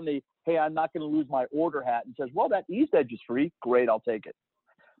puts on the, hey, I'm not going to lose my order hat, and says, well, that eased edge is free. Great, I'll take it.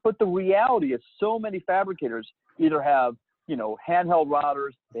 But the reality is so many fabricators either have, handheld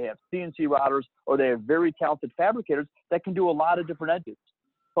routers, they have CNC routers, or they have very talented fabricators that can do a lot of different edges,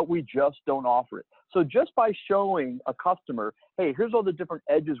 but we just don't offer it. So just by showing a customer, hey, here's all the different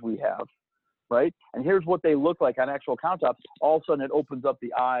edges we have, right? And here's what they look like on actual countertops, all of a sudden it opens up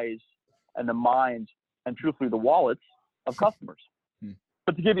the eyes and the minds and truthfully the wallets of customers.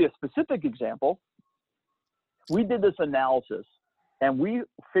 But to give you a specific example, we did this analysis and we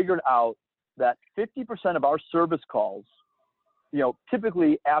figured out that 50% of our service calls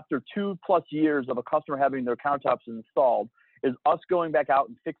typically after 2+ years of a customer having their countertops installed, is us going back out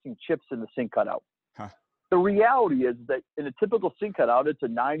and fixing chips in the sink cutout. Huh. The reality is that in a typical sink cutout, it's a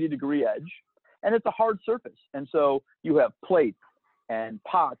 90-degree edge, and it's a hard surface. And so you have plates and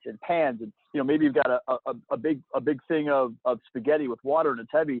pots and pans, and maybe you've got a big thing of spaghetti with water and it's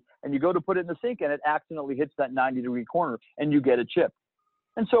heavy, and you go to put it in the sink and it accidentally hits that 90-degree corner and you get a chip.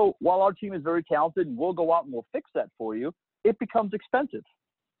 And so while our team is very talented and we'll go out and we'll fix that for you, it becomes expensive.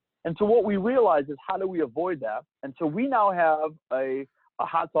 And so what we realize is, how do we avoid that? And so we now have a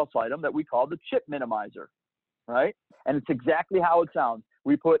hot sauce item that we call the chip minimizer, right? And it's exactly how it sounds.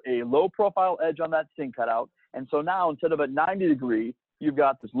 We put a low profile edge on that sink cutout. And so now instead of a 90-degree, you've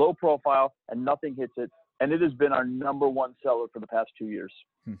got this low profile and nothing hits it. And it has been our number one seller for the past 2 years.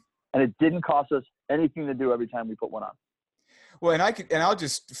 And it didn't cost us anything to do every time we put one on. Well, and I'll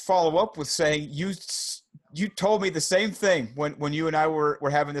just follow up with saying you told me the same thing when you and I were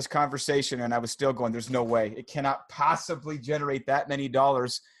having this conversation, and I was still going, there's no way. It cannot possibly generate that many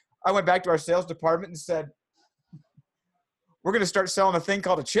dollars. I went back to our sales department and said, we're going to start selling a thing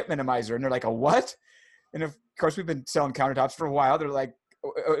called a chip minimizer. And they're like, a what? And of course, we've been selling countertops for a while. They're like,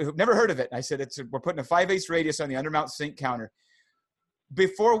 never heard of it. And I said, we're putting a 5/8 radius on the undermount sink counter.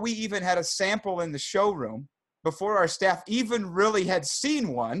 Before we even had a sample in the showroom, before our staff even really had seen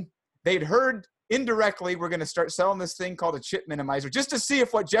one, they'd heard indirectly we're going to start selling this thing called a chip minimizer just to see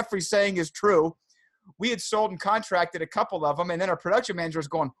if what Jeffrey's saying is true. We had sold and contracted a couple of them, and then our production manager was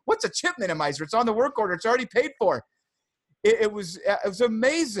going, what's a chip minimizer? It's on the work order. It's already paid for. It was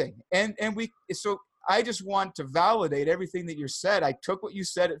amazing. So I just want to validate everything that you said. I took what you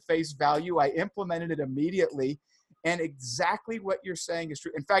said at face value. I implemented it immediately, and exactly what you're saying is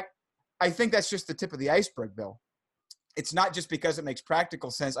true. In fact, I think that's just the tip of the iceberg, Bill. It's not just because it makes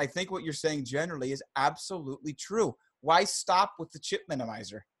practical sense. I think what you're saying generally is absolutely true. Why stop with the chip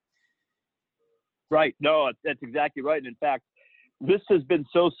minimizer? Right. No, that's exactly right. And in fact, this has been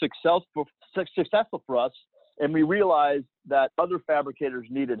so successful for us, and we realized that other fabricators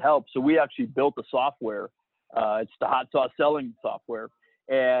needed help. So we actually built a software. It's the hot sauce selling software.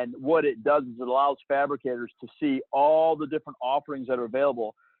 And what it does is it allows fabricators to see all the different offerings that are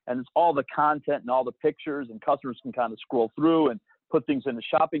available. And it's all the content and all the pictures, and customers can kind of scroll through and put things in the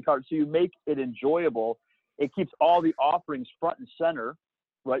shopping cart. So you make it enjoyable. It keeps all the offerings front and center,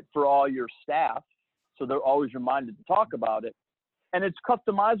 right, for all your staff. So they're always reminded to talk about it. And it's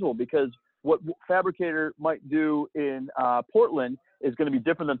customizable, because what fabricator might do in Portland is going to be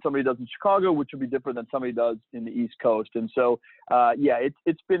different than somebody does in Chicago, which will be different than somebody does in the East Coast. And so,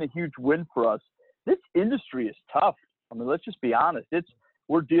 it's been a huge win for us. This industry is tough. I mean, let's just be honest.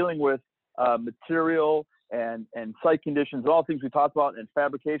 We're dealing with material and site conditions and all things we talked about, and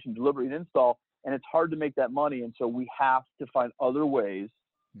fabrication, delivery, and install, and it's hard to make that money. And so we have to find other ways,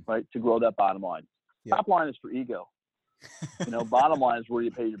 right, to grow that bottom line. Yeah. Top line is for ego. Bottom line is where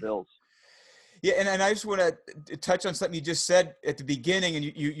you pay your bills. Yeah, and I just want to touch on something you just said at the beginning, and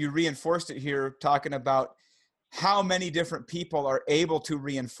you reinforced it here, talking about how many different people are able to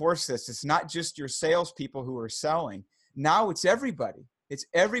reinforce this. It's not just your salespeople who are selling. Now it's everybody. It's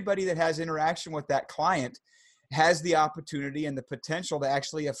everybody that has interaction with that client has the opportunity and the potential to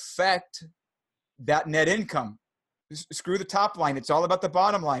actually affect that net income. Screw the top line. It's all about the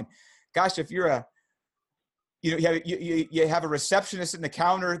bottom line. Gosh, if you're you have a receptionist in the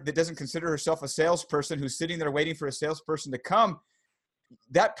counter that doesn't consider herself a salesperson, who's sitting there waiting for a salesperson to come,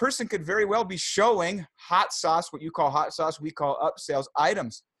 that person could very well be showing hot sauce, what you call hot sauce, we call upsales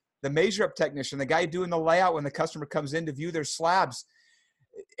items. The measure up technician, the guy doing the layout when the customer comes in to view their slabs.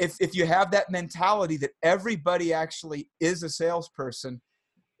 If you have that mentality that everybody actually is a salesperson,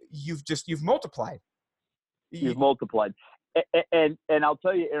 you've multiplied. You've multiplied. And I'll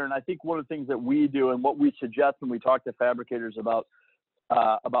tell you, Aaron, I think one of the things that we do and what we suggest when we talk to fabricators about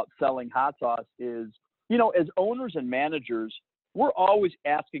selling hot sauce is, as owners and managers, we're always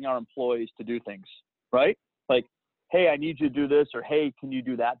asking our employees to do things, right? Like, hey, I need you to do this, or hey, can you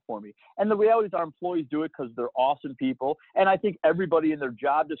do that for me? And the reality is our employees do it because they're awesome people. And I think everybody in their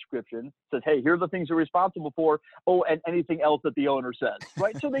job description says, hey, here are the things they're responsible for. Oh, and anything else that the owner says,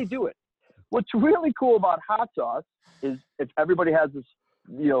 right? So they do it. What's really cool about hot sauce is, if everybody has this,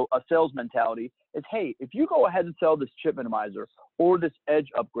 a sales mentality, is, hey, if you go ahead and sell this chip minimizer or this edge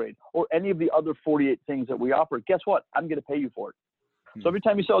upgrade or any of the other 48 things that we offer, guess what? I'm going to pay you for it. So every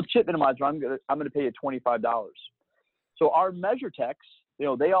time you sell a chip minimizer, I'm going to pay you $25. So our measure techs,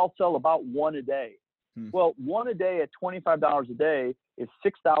 they all sell about one a day. Well, one a day at $25 a day is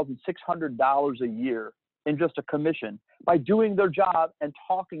 $6,600 a year in just a commission by doing their job and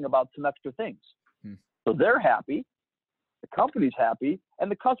talking about some extra things. So they're happy. the company's happy,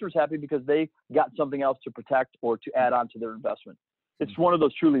 and the customer's happy because they got something else to protect or to add on to their investment. It's one of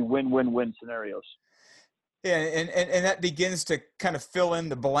those truly win-win-win scenarios. Yeah, and that begins to kind of fill in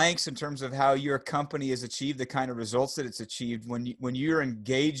the blanks in terms of how your company has achieved the kind of results that it's achieved. When you're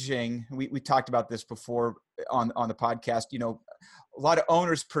engaging, we talked about this before on the podcast, you know, a lot of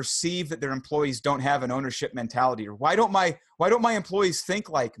owners perceive that their employees don't have an ownership mentality, or why don't my employees think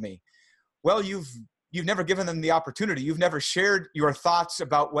like me? Well, you've never given them the opportunity. You've never shared your thoughts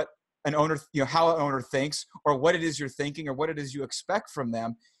about what an owner, you know, how an owner thinks, or what it is you're thinking, or what it is you expect from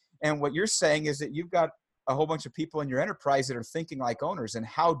them. And what you're saying is that you've got a whole bunch of people in your enterprise that are thinking like owners. And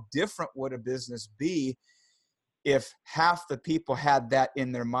how different would a business be if half the people had that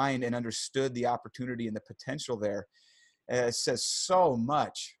in their mind and understood the opportunity and the potential there? It says so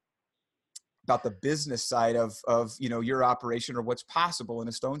much about the business side of you know, your operation, or what's possible in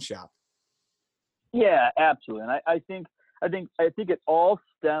a stone shop. Yeah, absolutely. And I think it all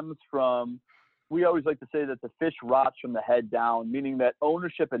stems from, we always like to say that the fish rots from the head down, meaning that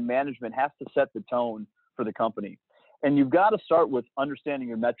ownership and management has to set the tone for the company. And you've got to start with understanding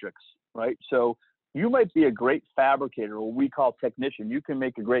your metrics, right? So you might be a great fabricator, or what we call technician. You can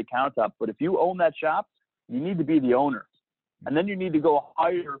make a great countertop, but if you own that shop, you need to be the owner. And then you need to go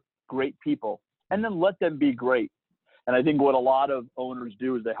hire great people and then let them be great. And I think what a lot of owners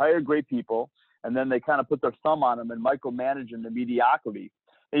do is they hire great people, and then they kind of put their thumb on them and micromanage them to mediocrity.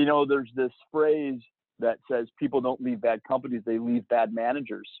 And, you know, there's this phrase that says people don't leave bad companies, they leave bad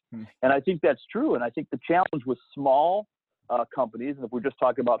managers. And I think that's true. And I think the challenge with small companies, and if we're just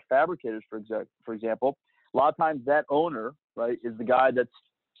talking about fabricators, for example, a lot of times that owner, right, is the guy that's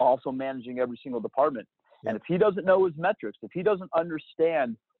also managing every single department. And if he doesn't know his metrics, if he doesn't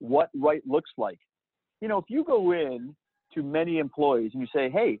understand what right looks like, you know, if you go in to many employees and you say,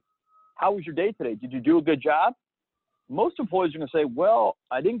 hey, how was your day today? Did you do a good job? Most employees are going to say, well,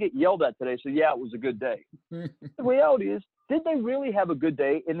 I didn't get yelled at today, so yeah, it was a good day. The reality is, did they really have a good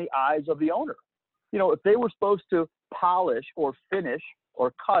day in the eyes of the owner? You know, if they were supposed to polish or finish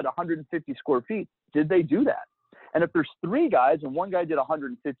or cut 150 square feet, did they do that? And if there's three guys and one guy did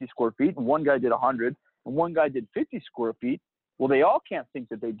 150 square feet and one guy did 100 and one guy did 50 square feet, well, they all can't think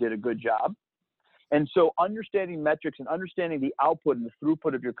that they did a good job. And so understanding metrics and understanding the output and the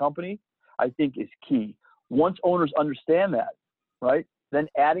throughput of your company, I think, is key. Once owners understand that, right, then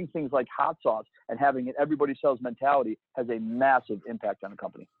adding things like hot sauce and having an everybody sells mentality has a massive impact on a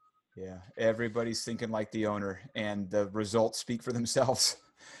company. Yeah, everybody's thinking like the owner, and the results speak for themselves.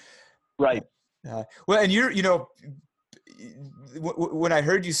 Right. Well, and you know, when I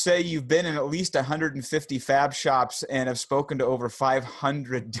heard you say you've been in at least 150 fab shops and have spoken to over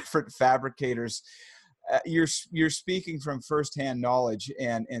 500 different fabricators, you're speaking from firsthand knowledge.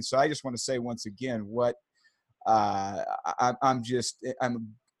 And so I just want to say once again, what I'm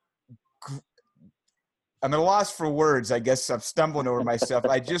at a loss for words. I guess I'm stumbling over myself.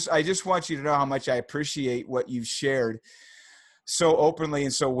 I just want you to know how much I appreciate what you've shared so openly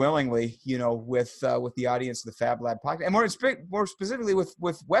and so willingly, you know, with the audience of the Fab Lab podcast, and more specifically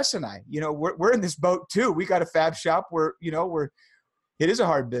with Wes and I. You know, we're in this boat too. We got a fab shop where, you know, it is a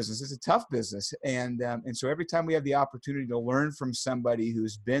hard business. It's a tough business. And so every time we have the opportunity to learn from somebody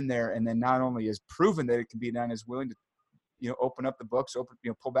who's been there, and then not only has proven that it can be done, is willing to, you know, open up the books,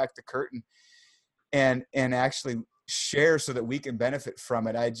 pull back the curtain and actually share so that we can benefit from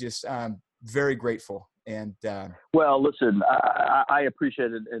it. I'm very grateful. And well, listen, I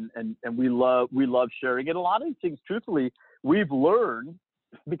appreciate it. And we love sharing it. A lot of these things, truthfully, we've learned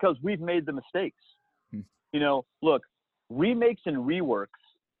because we've made the mistakes. You know, look, remakes and reworks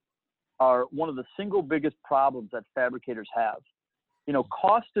are one of the single biggest problems that fabricators have. You know,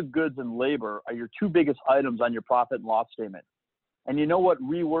 cost of goods and labor are your two biggest items on your profit and loss statement. And you know what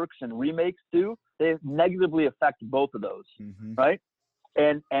reworks and remakes do? They negatively affect both of those, right?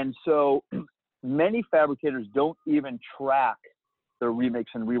 And so many fabricators don't even track their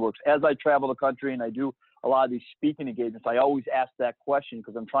remakes and reworks. As I travel the country and I do a lot of these speaking engagements, I always ask that question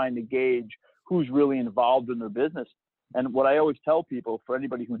because I'm trying to gauge who's really involved in their business. And what I always tell people, for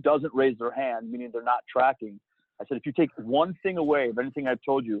anybody who doesn't raise their hand, meaning they're not tracking, I said, if you take one thing away of anything I've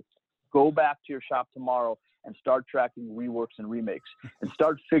told you, go back to your shop tomorrow and start tracking reworks and remakes and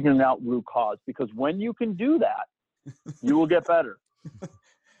start figuring out root cause. Because when you can do that, you will get better.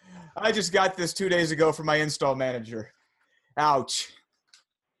 I just got this 2 days ago from my install manager. Ouch.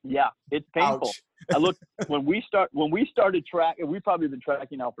 Yeah, it's painful. Ouch. I look, when we started tracking, we've probably been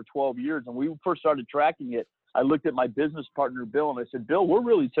tracking now for 12 years. And we first started tracking it, I looked at my business partner, Bill, and I said, Bill, we're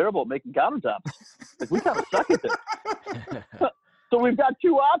really terrible at making countertops. Like, we kind of suck at this. So we've got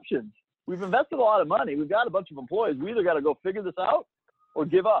two options. we've invested a lot of money. We've got a bunch of employees. We either got to go figure this out or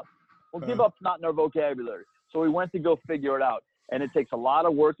give up. Well, give up's not in our vocabulary. So we went to go figure it out. And it takes a lot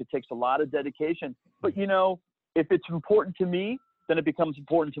of work. It takes a lot of dedication. But, you know, if it's important to me, then it becomes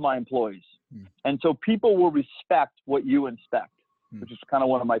important to my employees. And so people will respect what you inspect, which is kind of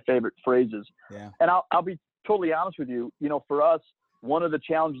one of my favorite phrases. Yeah. And I'll be totally honest with you. You know, for us, one of the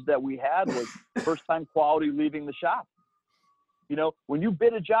challenges that we had was first-time quality leaving the shop. You know, when you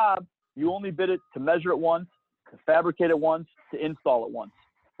bid a job, you only bid it to measure it once, to fabricate it once, to install it once.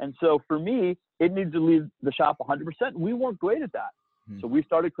 And so for me, it needed to leave the shop 100%. We weren't great at that. So we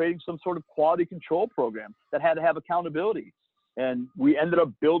started creating some sort of quality control program that had to have accountability. And we ended up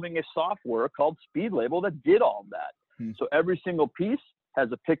building a software called Speed Label that did all of that. So every single piece has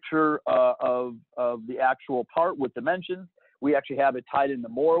a picture of the actual part with dimensions. We actually have it tied into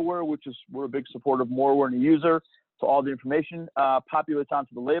Moreware, which is, we're a big supporter of Moreware and a user. So all the information populates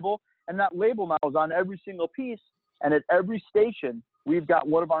onto the label. And that label now is on every single piece. And at every station, we've got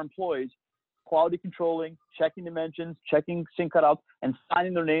one of our employees quality controlling, checking dimensions, checking sync cutouts, and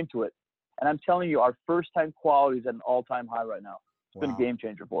signing their name to it. And I'm telling you, our first-time quality is at an all-time high right now. It's been a game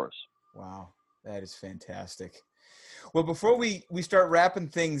changer for us. Wow, that is fantastic. Well, before we start wrapping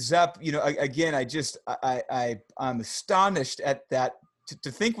things up, you know, again, I'm astonished at that, to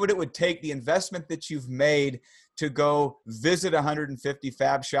think what it would take, the investment that you've made to go visit 150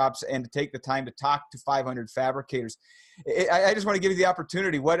 fab shops and to take the time to talk to 500 fabricators. I just want to give you the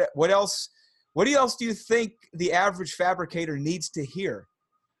opportunity. What else do you think the average fabricator needs to hear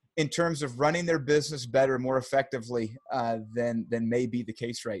in terms of running their business better, more effectively than may be the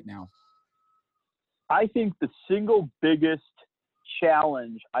case right now? I think the single biggest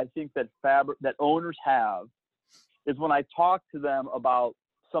challenge I think that owners have is when I talk to them about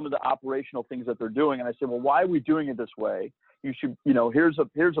some of the operational things that they're doing, and I say, well, why are we doing it this way? You should, you know, here's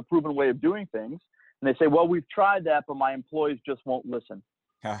a proven way of doing things. And they say, well, we've tried that, but my employees just won't listen.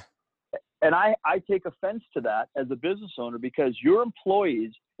 Huh. And I take offense to that as a business owner, because your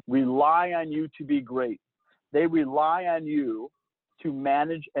employees rely on you to be great. They rely on you to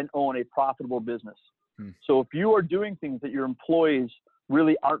manage and own a profitable business. So if you are doing things that your employees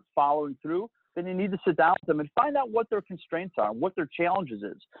really aren't following through, then you need to sit down with them and find out what their constraints are, what their challenges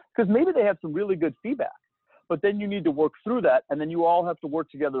is. Because maybe they have some really good feedback, but then you need to work through that, and then you all have to work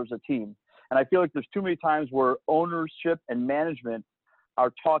together as a team. And I feel like there's too many times where ownership and management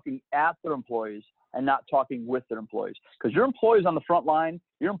are talking at their employees and not talking with their employees. Because your employees on the front line,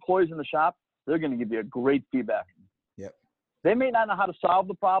 your employees in the shop, they're going to give you a great feedback. Yep. They may not know how to solve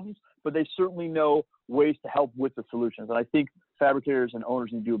the problems, but they certainly know ways to help with the solutions. And I think fabricators and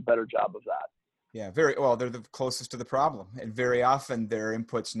owners need to do a better job of that. Yeah, very well. They're the closest to the problem, and very often their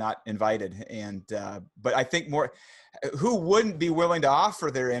input's not invited. And but I think more, who wouldn't be willing to offer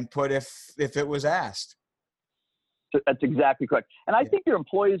their input if it was asked? That's exactly correct. And I think your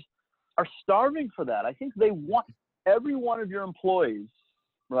employees are starving for that. I think they want every one of your employees,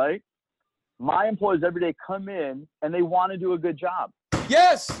 right? My employees every day come in and they want to do a good job.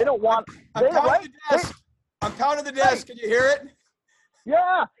 Yes. They don't want. I'm pounding the desk. I'm pounding the desk. Can you hear it?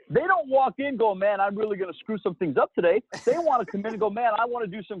 Yeah, they don't walk in going, man, I'm really going to screw some things up today. They want to come in and go, man, I want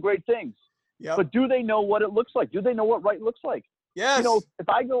to do some great things. Yep. But do they know what it looks like? Do they know what right looks like? Yes. You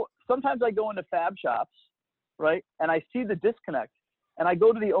know, sometimes I go into fab shops, right, and I see the disconnect. And I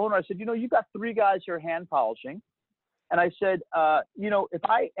go to the owner. I said, you know, you've got 3 guys here hand polishing. And I said, you know, if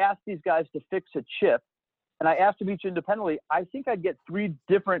I ask these guys to fix a chip, and I asked them each independently, I think I'd get 3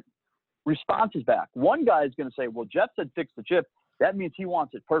 different responses back. One guy is going to say, well, Jeff said fix the chip. That means he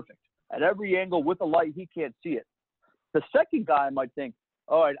wants it perfect. At every angle with a light, he can't see it. The second guy might think,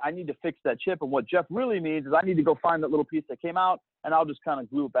 all right, I need to fix that chip. And what Jeff really means is I need to go find that little piece that came out, and I'll just kind of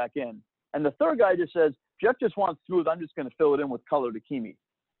glue it back in. And the third guy just says, Jeff just wants smooth. I'm just going to fill it in with color Dakimi.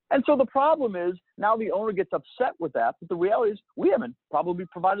 And so the problem is now the owner gets upset with that. But the reality is we haven't probably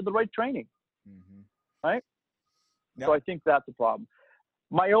provided the right training. Right? Yep. So I think that's a problem.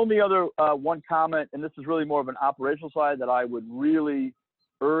 My only other one comment, and this is really more of an operational side that I would really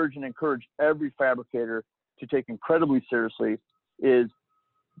urge and encourage every fabricator to take incredibly seriously, is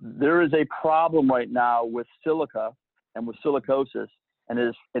there is a problem right now with silica and with silicosis, and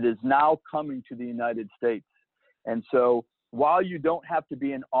it is now coming to the United States. And so while you don't have to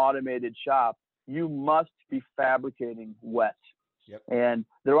be an automated shop, you must be fabricating wet. Yep. And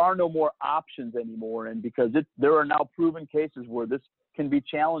there are no more options anymore. And because there are now proven cases where this can be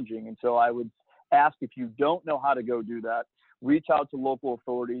challenging. And so I would ask, if you don't know how to go do that, reach out to local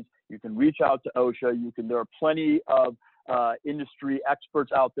authorities. You can reach out to OSHA. There are plenty of industry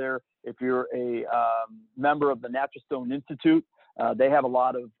experts out there. If you're a member of the Natural Stone Institute, They have a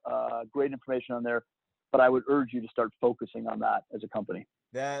lot of great information on there, but I would urge you to start focusing on that as a company.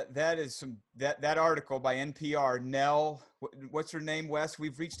 That is that article by NPR. Nell, what's her name, Wes?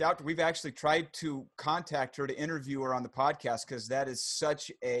 We've reached out to. We've actually tried to contact her to interview her on the podcast because that is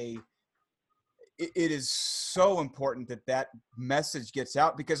such a. It is so important that message gets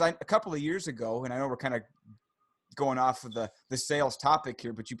out, because a couple of years ago, and I know we're kind of going off of the sales topic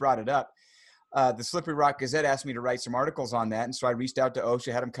here, but you brought it up. The Slippery Rock Gazette asked me to write some articles on that, and so I reached out to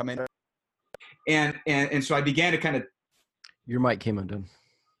OSHA, had them come in, and so I began to kind of. Your mic came undone.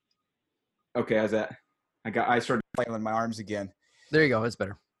 Okay, how's that? I started flailing my arms again. There you go. It's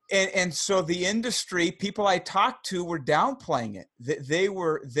better. And so the industry, people I talked to were downplaying it. They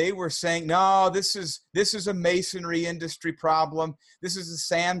were saying, no, this is a masonry industry problem. This is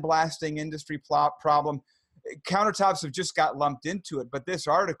a sandblasting industry problem. Countertops have just got lumped into it. But this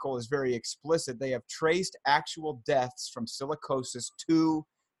article is very explicit. They have traced actual deaths from silicosis to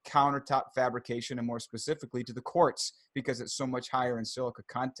countertop fabrication, and more specifically to the quartz, because it's so much higher in silica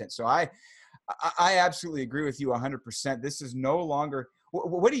content. So I absolutely agree with you 100%. This is no longer.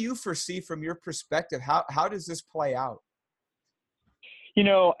 What do you foresee from your perspective? How does this play out?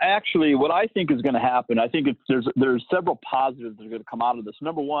 Actually, what I think is going to happen, I think there's several positives that are going to come out of this.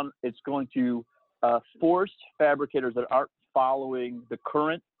 Number one, it's going to force fabricators that aren't following the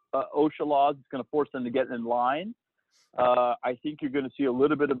current OSHA laws. It's going to force them to get in line. I think you're going to see a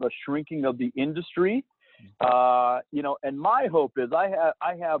little bit of a shrinking of the industry. And my hope is I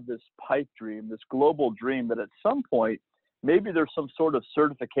have this pipe dream, this global dream, that at some point, maybe there's some sort of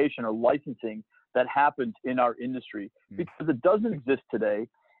certification or licensing that happens in our industry, because it doesn't exist today.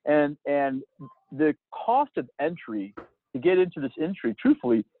 And the cost of entry to get into this industry,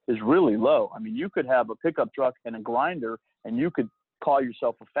 truthfully, is really low. I mean, you could have a pickup truck and a grinder, and you could call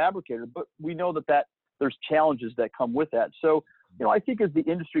yourself a fabricator, but we know that there's challenges that come with that. So, I think as the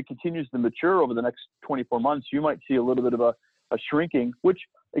industry continues to mature over the next 24 months, you might see a little bit of a shrinking, which,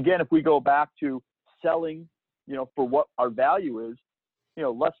 again, if we go back to selling, for what our value is,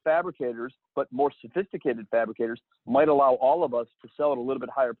 less fabricators, but more sophisticated fabricators might allow all of us to sell at a little bit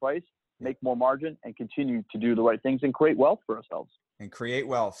higher price, make more margin, and continue to do the right things and create wealth for ourselves. And create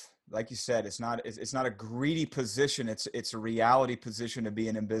wealth. Like you said, it's not a greedy position. It's a reality position to be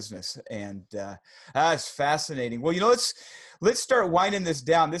in business. And that's fascinating. Well, let's start winding this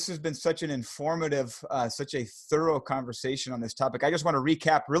down. This has been such an informative, such a thorough conversation on this topic. I just want to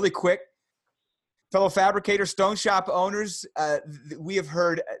recap really quick. Fellow fabricators, stone shop owners, we have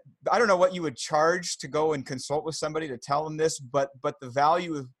heard, I don't know what you would charge to go and consult with somebody to tell them this, but the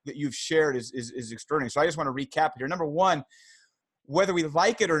value that you've shared is extraordinary. So I just want to recap here. Number one, whether we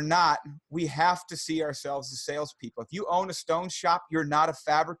like it or not, we have to see ourselves as salespeople. If you own a stone shop, you're not a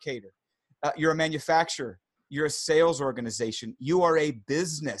fabricator. You're a manufacturer. You're a sales organization. You are a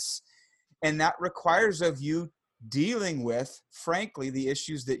business. And that requires of you dealing with, frankly, the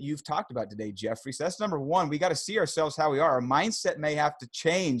issues that you've talked about today, Jeffrey. So that's number one. We got to see ourselves how we are. Our mindset may have to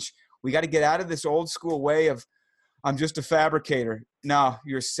change. We got to get out of this old school way of, I'm just a fabricator. No,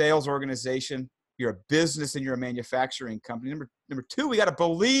 you're a sales organization. You're a business, and you're a manufacturing company. Number two, we got to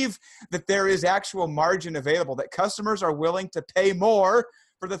believe that there is actual margin available, that customers are willing to pay more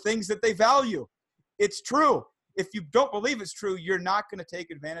for the things that they value. It's true. If you don't believe it's true, you're not going to take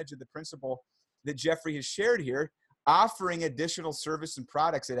advantage of the principle that Jeffrey has shared here, offering additional service and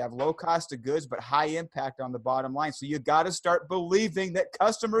products that have low cost of goods but high impact on the bottom line. So you got to start believing that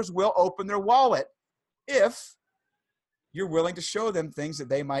customers will open their wallet if you're willing to show them things that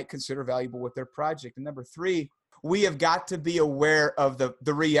they might consider valuable with their project. And number three, we have got to be aware of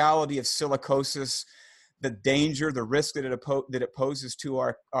the reality of silicosis, the danger, the risk that it poses to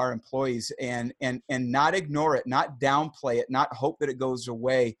our employees, and not ignore it, not downplay it, not hope that it goes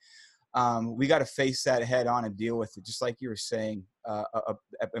away. We got to face that head on and deal with it. Just like you were saying,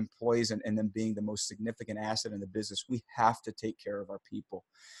 employees and them being the most significant asset in the business, we have to take care of our people.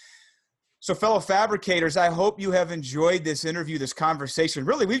 So fellow fabricators, I hope you have enjoyed this interview, this conversation.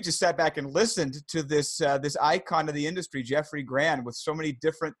 Really, we've just sat back and listened to this icon of the industry, Jeffrey Grand, with so many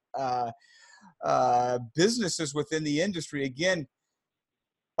different businesses within the industry. Again,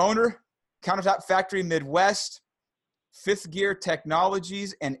 owner, Countertop Factory Midwest, Fifth Gear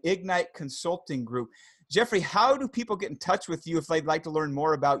Technologies, and Ignite Consulting Group. Jeffrey, how do people get in touch with you if they'd like to learn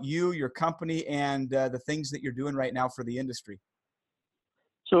more about you, your company, and the things that you're doing right now for the industry?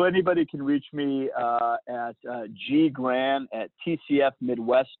 So anybody can reach me at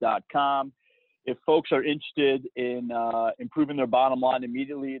ggran@tcfmidwest.com. If folks are interested in improving their bottom line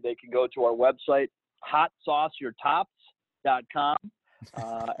immediately, they can go to our website, hotsauceyourtops.com.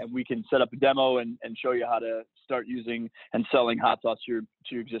 and we can set up a demo and show you how to start using and selling hot sauce to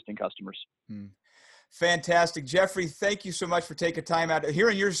your existing customers. Fantastic. Jeffrey, thank you so much for taking time out here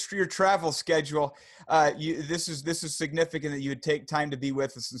in your travel schedule. This is significant that you would take time to be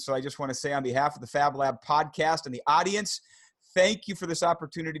with us. And so I just want to say on behalf of the Fab Lab podcast and the audience, thank you for this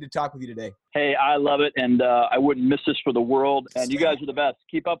opportunity to talk with you today. Hey, I love it. And I wouldn't miss this for the world. And you guys are the best.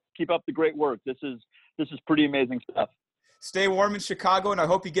 Keep up the great work. This is pretty amazing stuff. Stay warm in Chicago, and I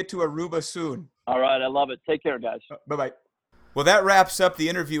hope you get to Aruba soon. All right. I love it. Take care, guys. Bye-bye. Well, that wraps up the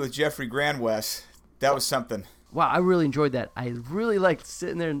interview with Jeffrey Gran, Wes. That was something. Wow, I really enjoyed that. I really liked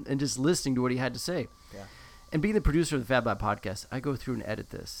sitting there and just listening to what he had to say. Yeah. And being the producer of the Fab Lab podcast, I go through and edit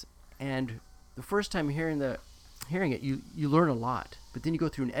this. And the first time hearing it, you learn a lot. But then you go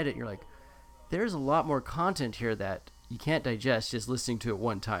through and edit, and you're like, there's a lot more content here that you can't digest just listening to it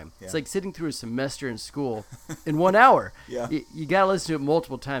one time. Yeah. It's like sitting through a semester in school in 1 hour. Yeah. You got to listen to it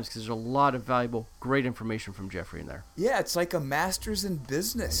multiple times because there's a lot of valuable, great information from Jeffrey in there. Yeah, it's like a master's in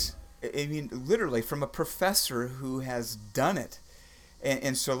business. I mean, literally from a professor who has done it.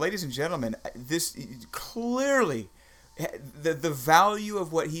 And so, ladies and gentlemen, this clearly, the value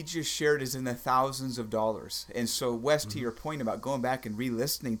of what he just shared is in the thousands of dollars. And so, Wes, to your point about going back and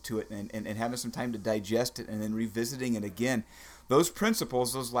re-listening to it and having some time to digest it and then revisiting it again, those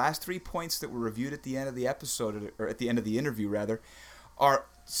principles, those last 3 points that were reviewed at the end of the episode, or at the end of the interview, rather, are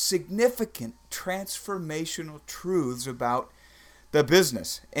significant transformational truths about the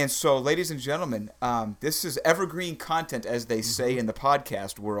business. And so, ladies and gentlemen, this is evergreen content, as they say in the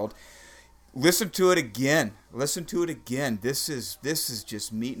podcast world. Listen to it again. Listen to it again. This is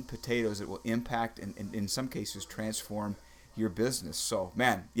just meat and potatoes that will impact and in some cases transform your business. So,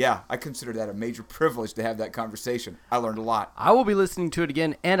 man, yeah, I consider that a major privilege to have that conversation. I learned a lot. I will be listening to it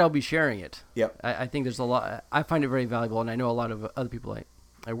again, and I'll be sharing it. Yep. I think there's a lot. I find it very valuable, and I know a lot of other people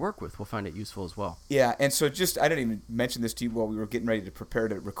I work with will find it useful as well. Yeah, and so I didn't even mention this to you while we were getting ready to prepare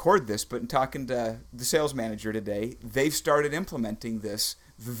to record this, but in talking to the sales manager today, they've started implementing this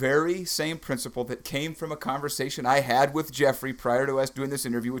very same principle that came from a conversation I had with Jeffrey prior to us doing this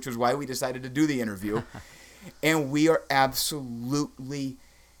interview, which was why we decided to do the interview. And we are absolutely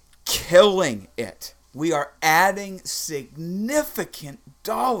killing it. We are adding significant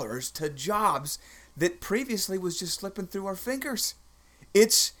dollars to jobs that previously was just slipping through our fingers.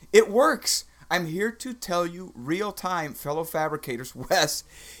 It works. I'm here to tell you real time, fellow fabricators, Wes,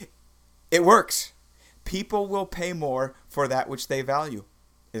 it works. People will pay more for that which they value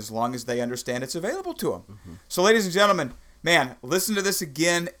as long as they understand it's available to them. Mm-hmm. So, ladies and gentlemen, man, listen to this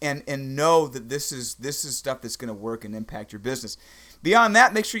again and know that this is stuff that's going to work and impact your business. Beyond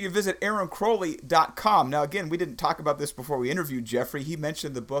that, make sure you visit AaronCrowley.com. Now, again, we didn't talk about this before we interviewed Jeffrey. He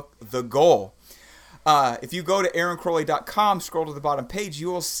mentioned the book, The Goal. If you go to AaronCrowley.com, scroll to the bottom page,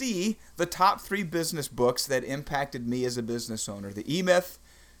 you will see the top 3 business books that impacted me as a business owner. The E-Myth,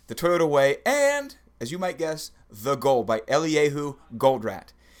 The Toyota Way, and, as you might guess, The Goal by Eliyahu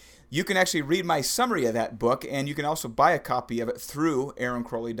Goldratt. You can actually read my summary of that book, and you can also buy a copy of it through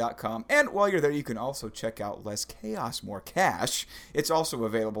AaronCrowley.com. And while you're there, you can also check out Less Chaos, More Cash. It's also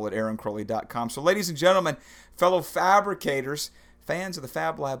available at AaronCrowley.com. So, ladies and gentlemen, fellow fabricators, fans of the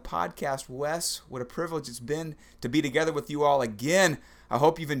Fab Lab podcast, Wes, what a privilege it's been to be together with you all again. I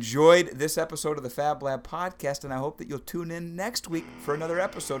hope you've enjoyed this episode of the Fab Lab podcast, and I hope that you'll tune in next week for another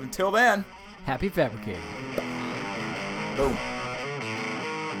episode. Until then, happy fabricating. Boom.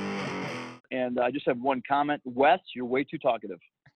 And I just have one comment. Wes, you're way too talkative.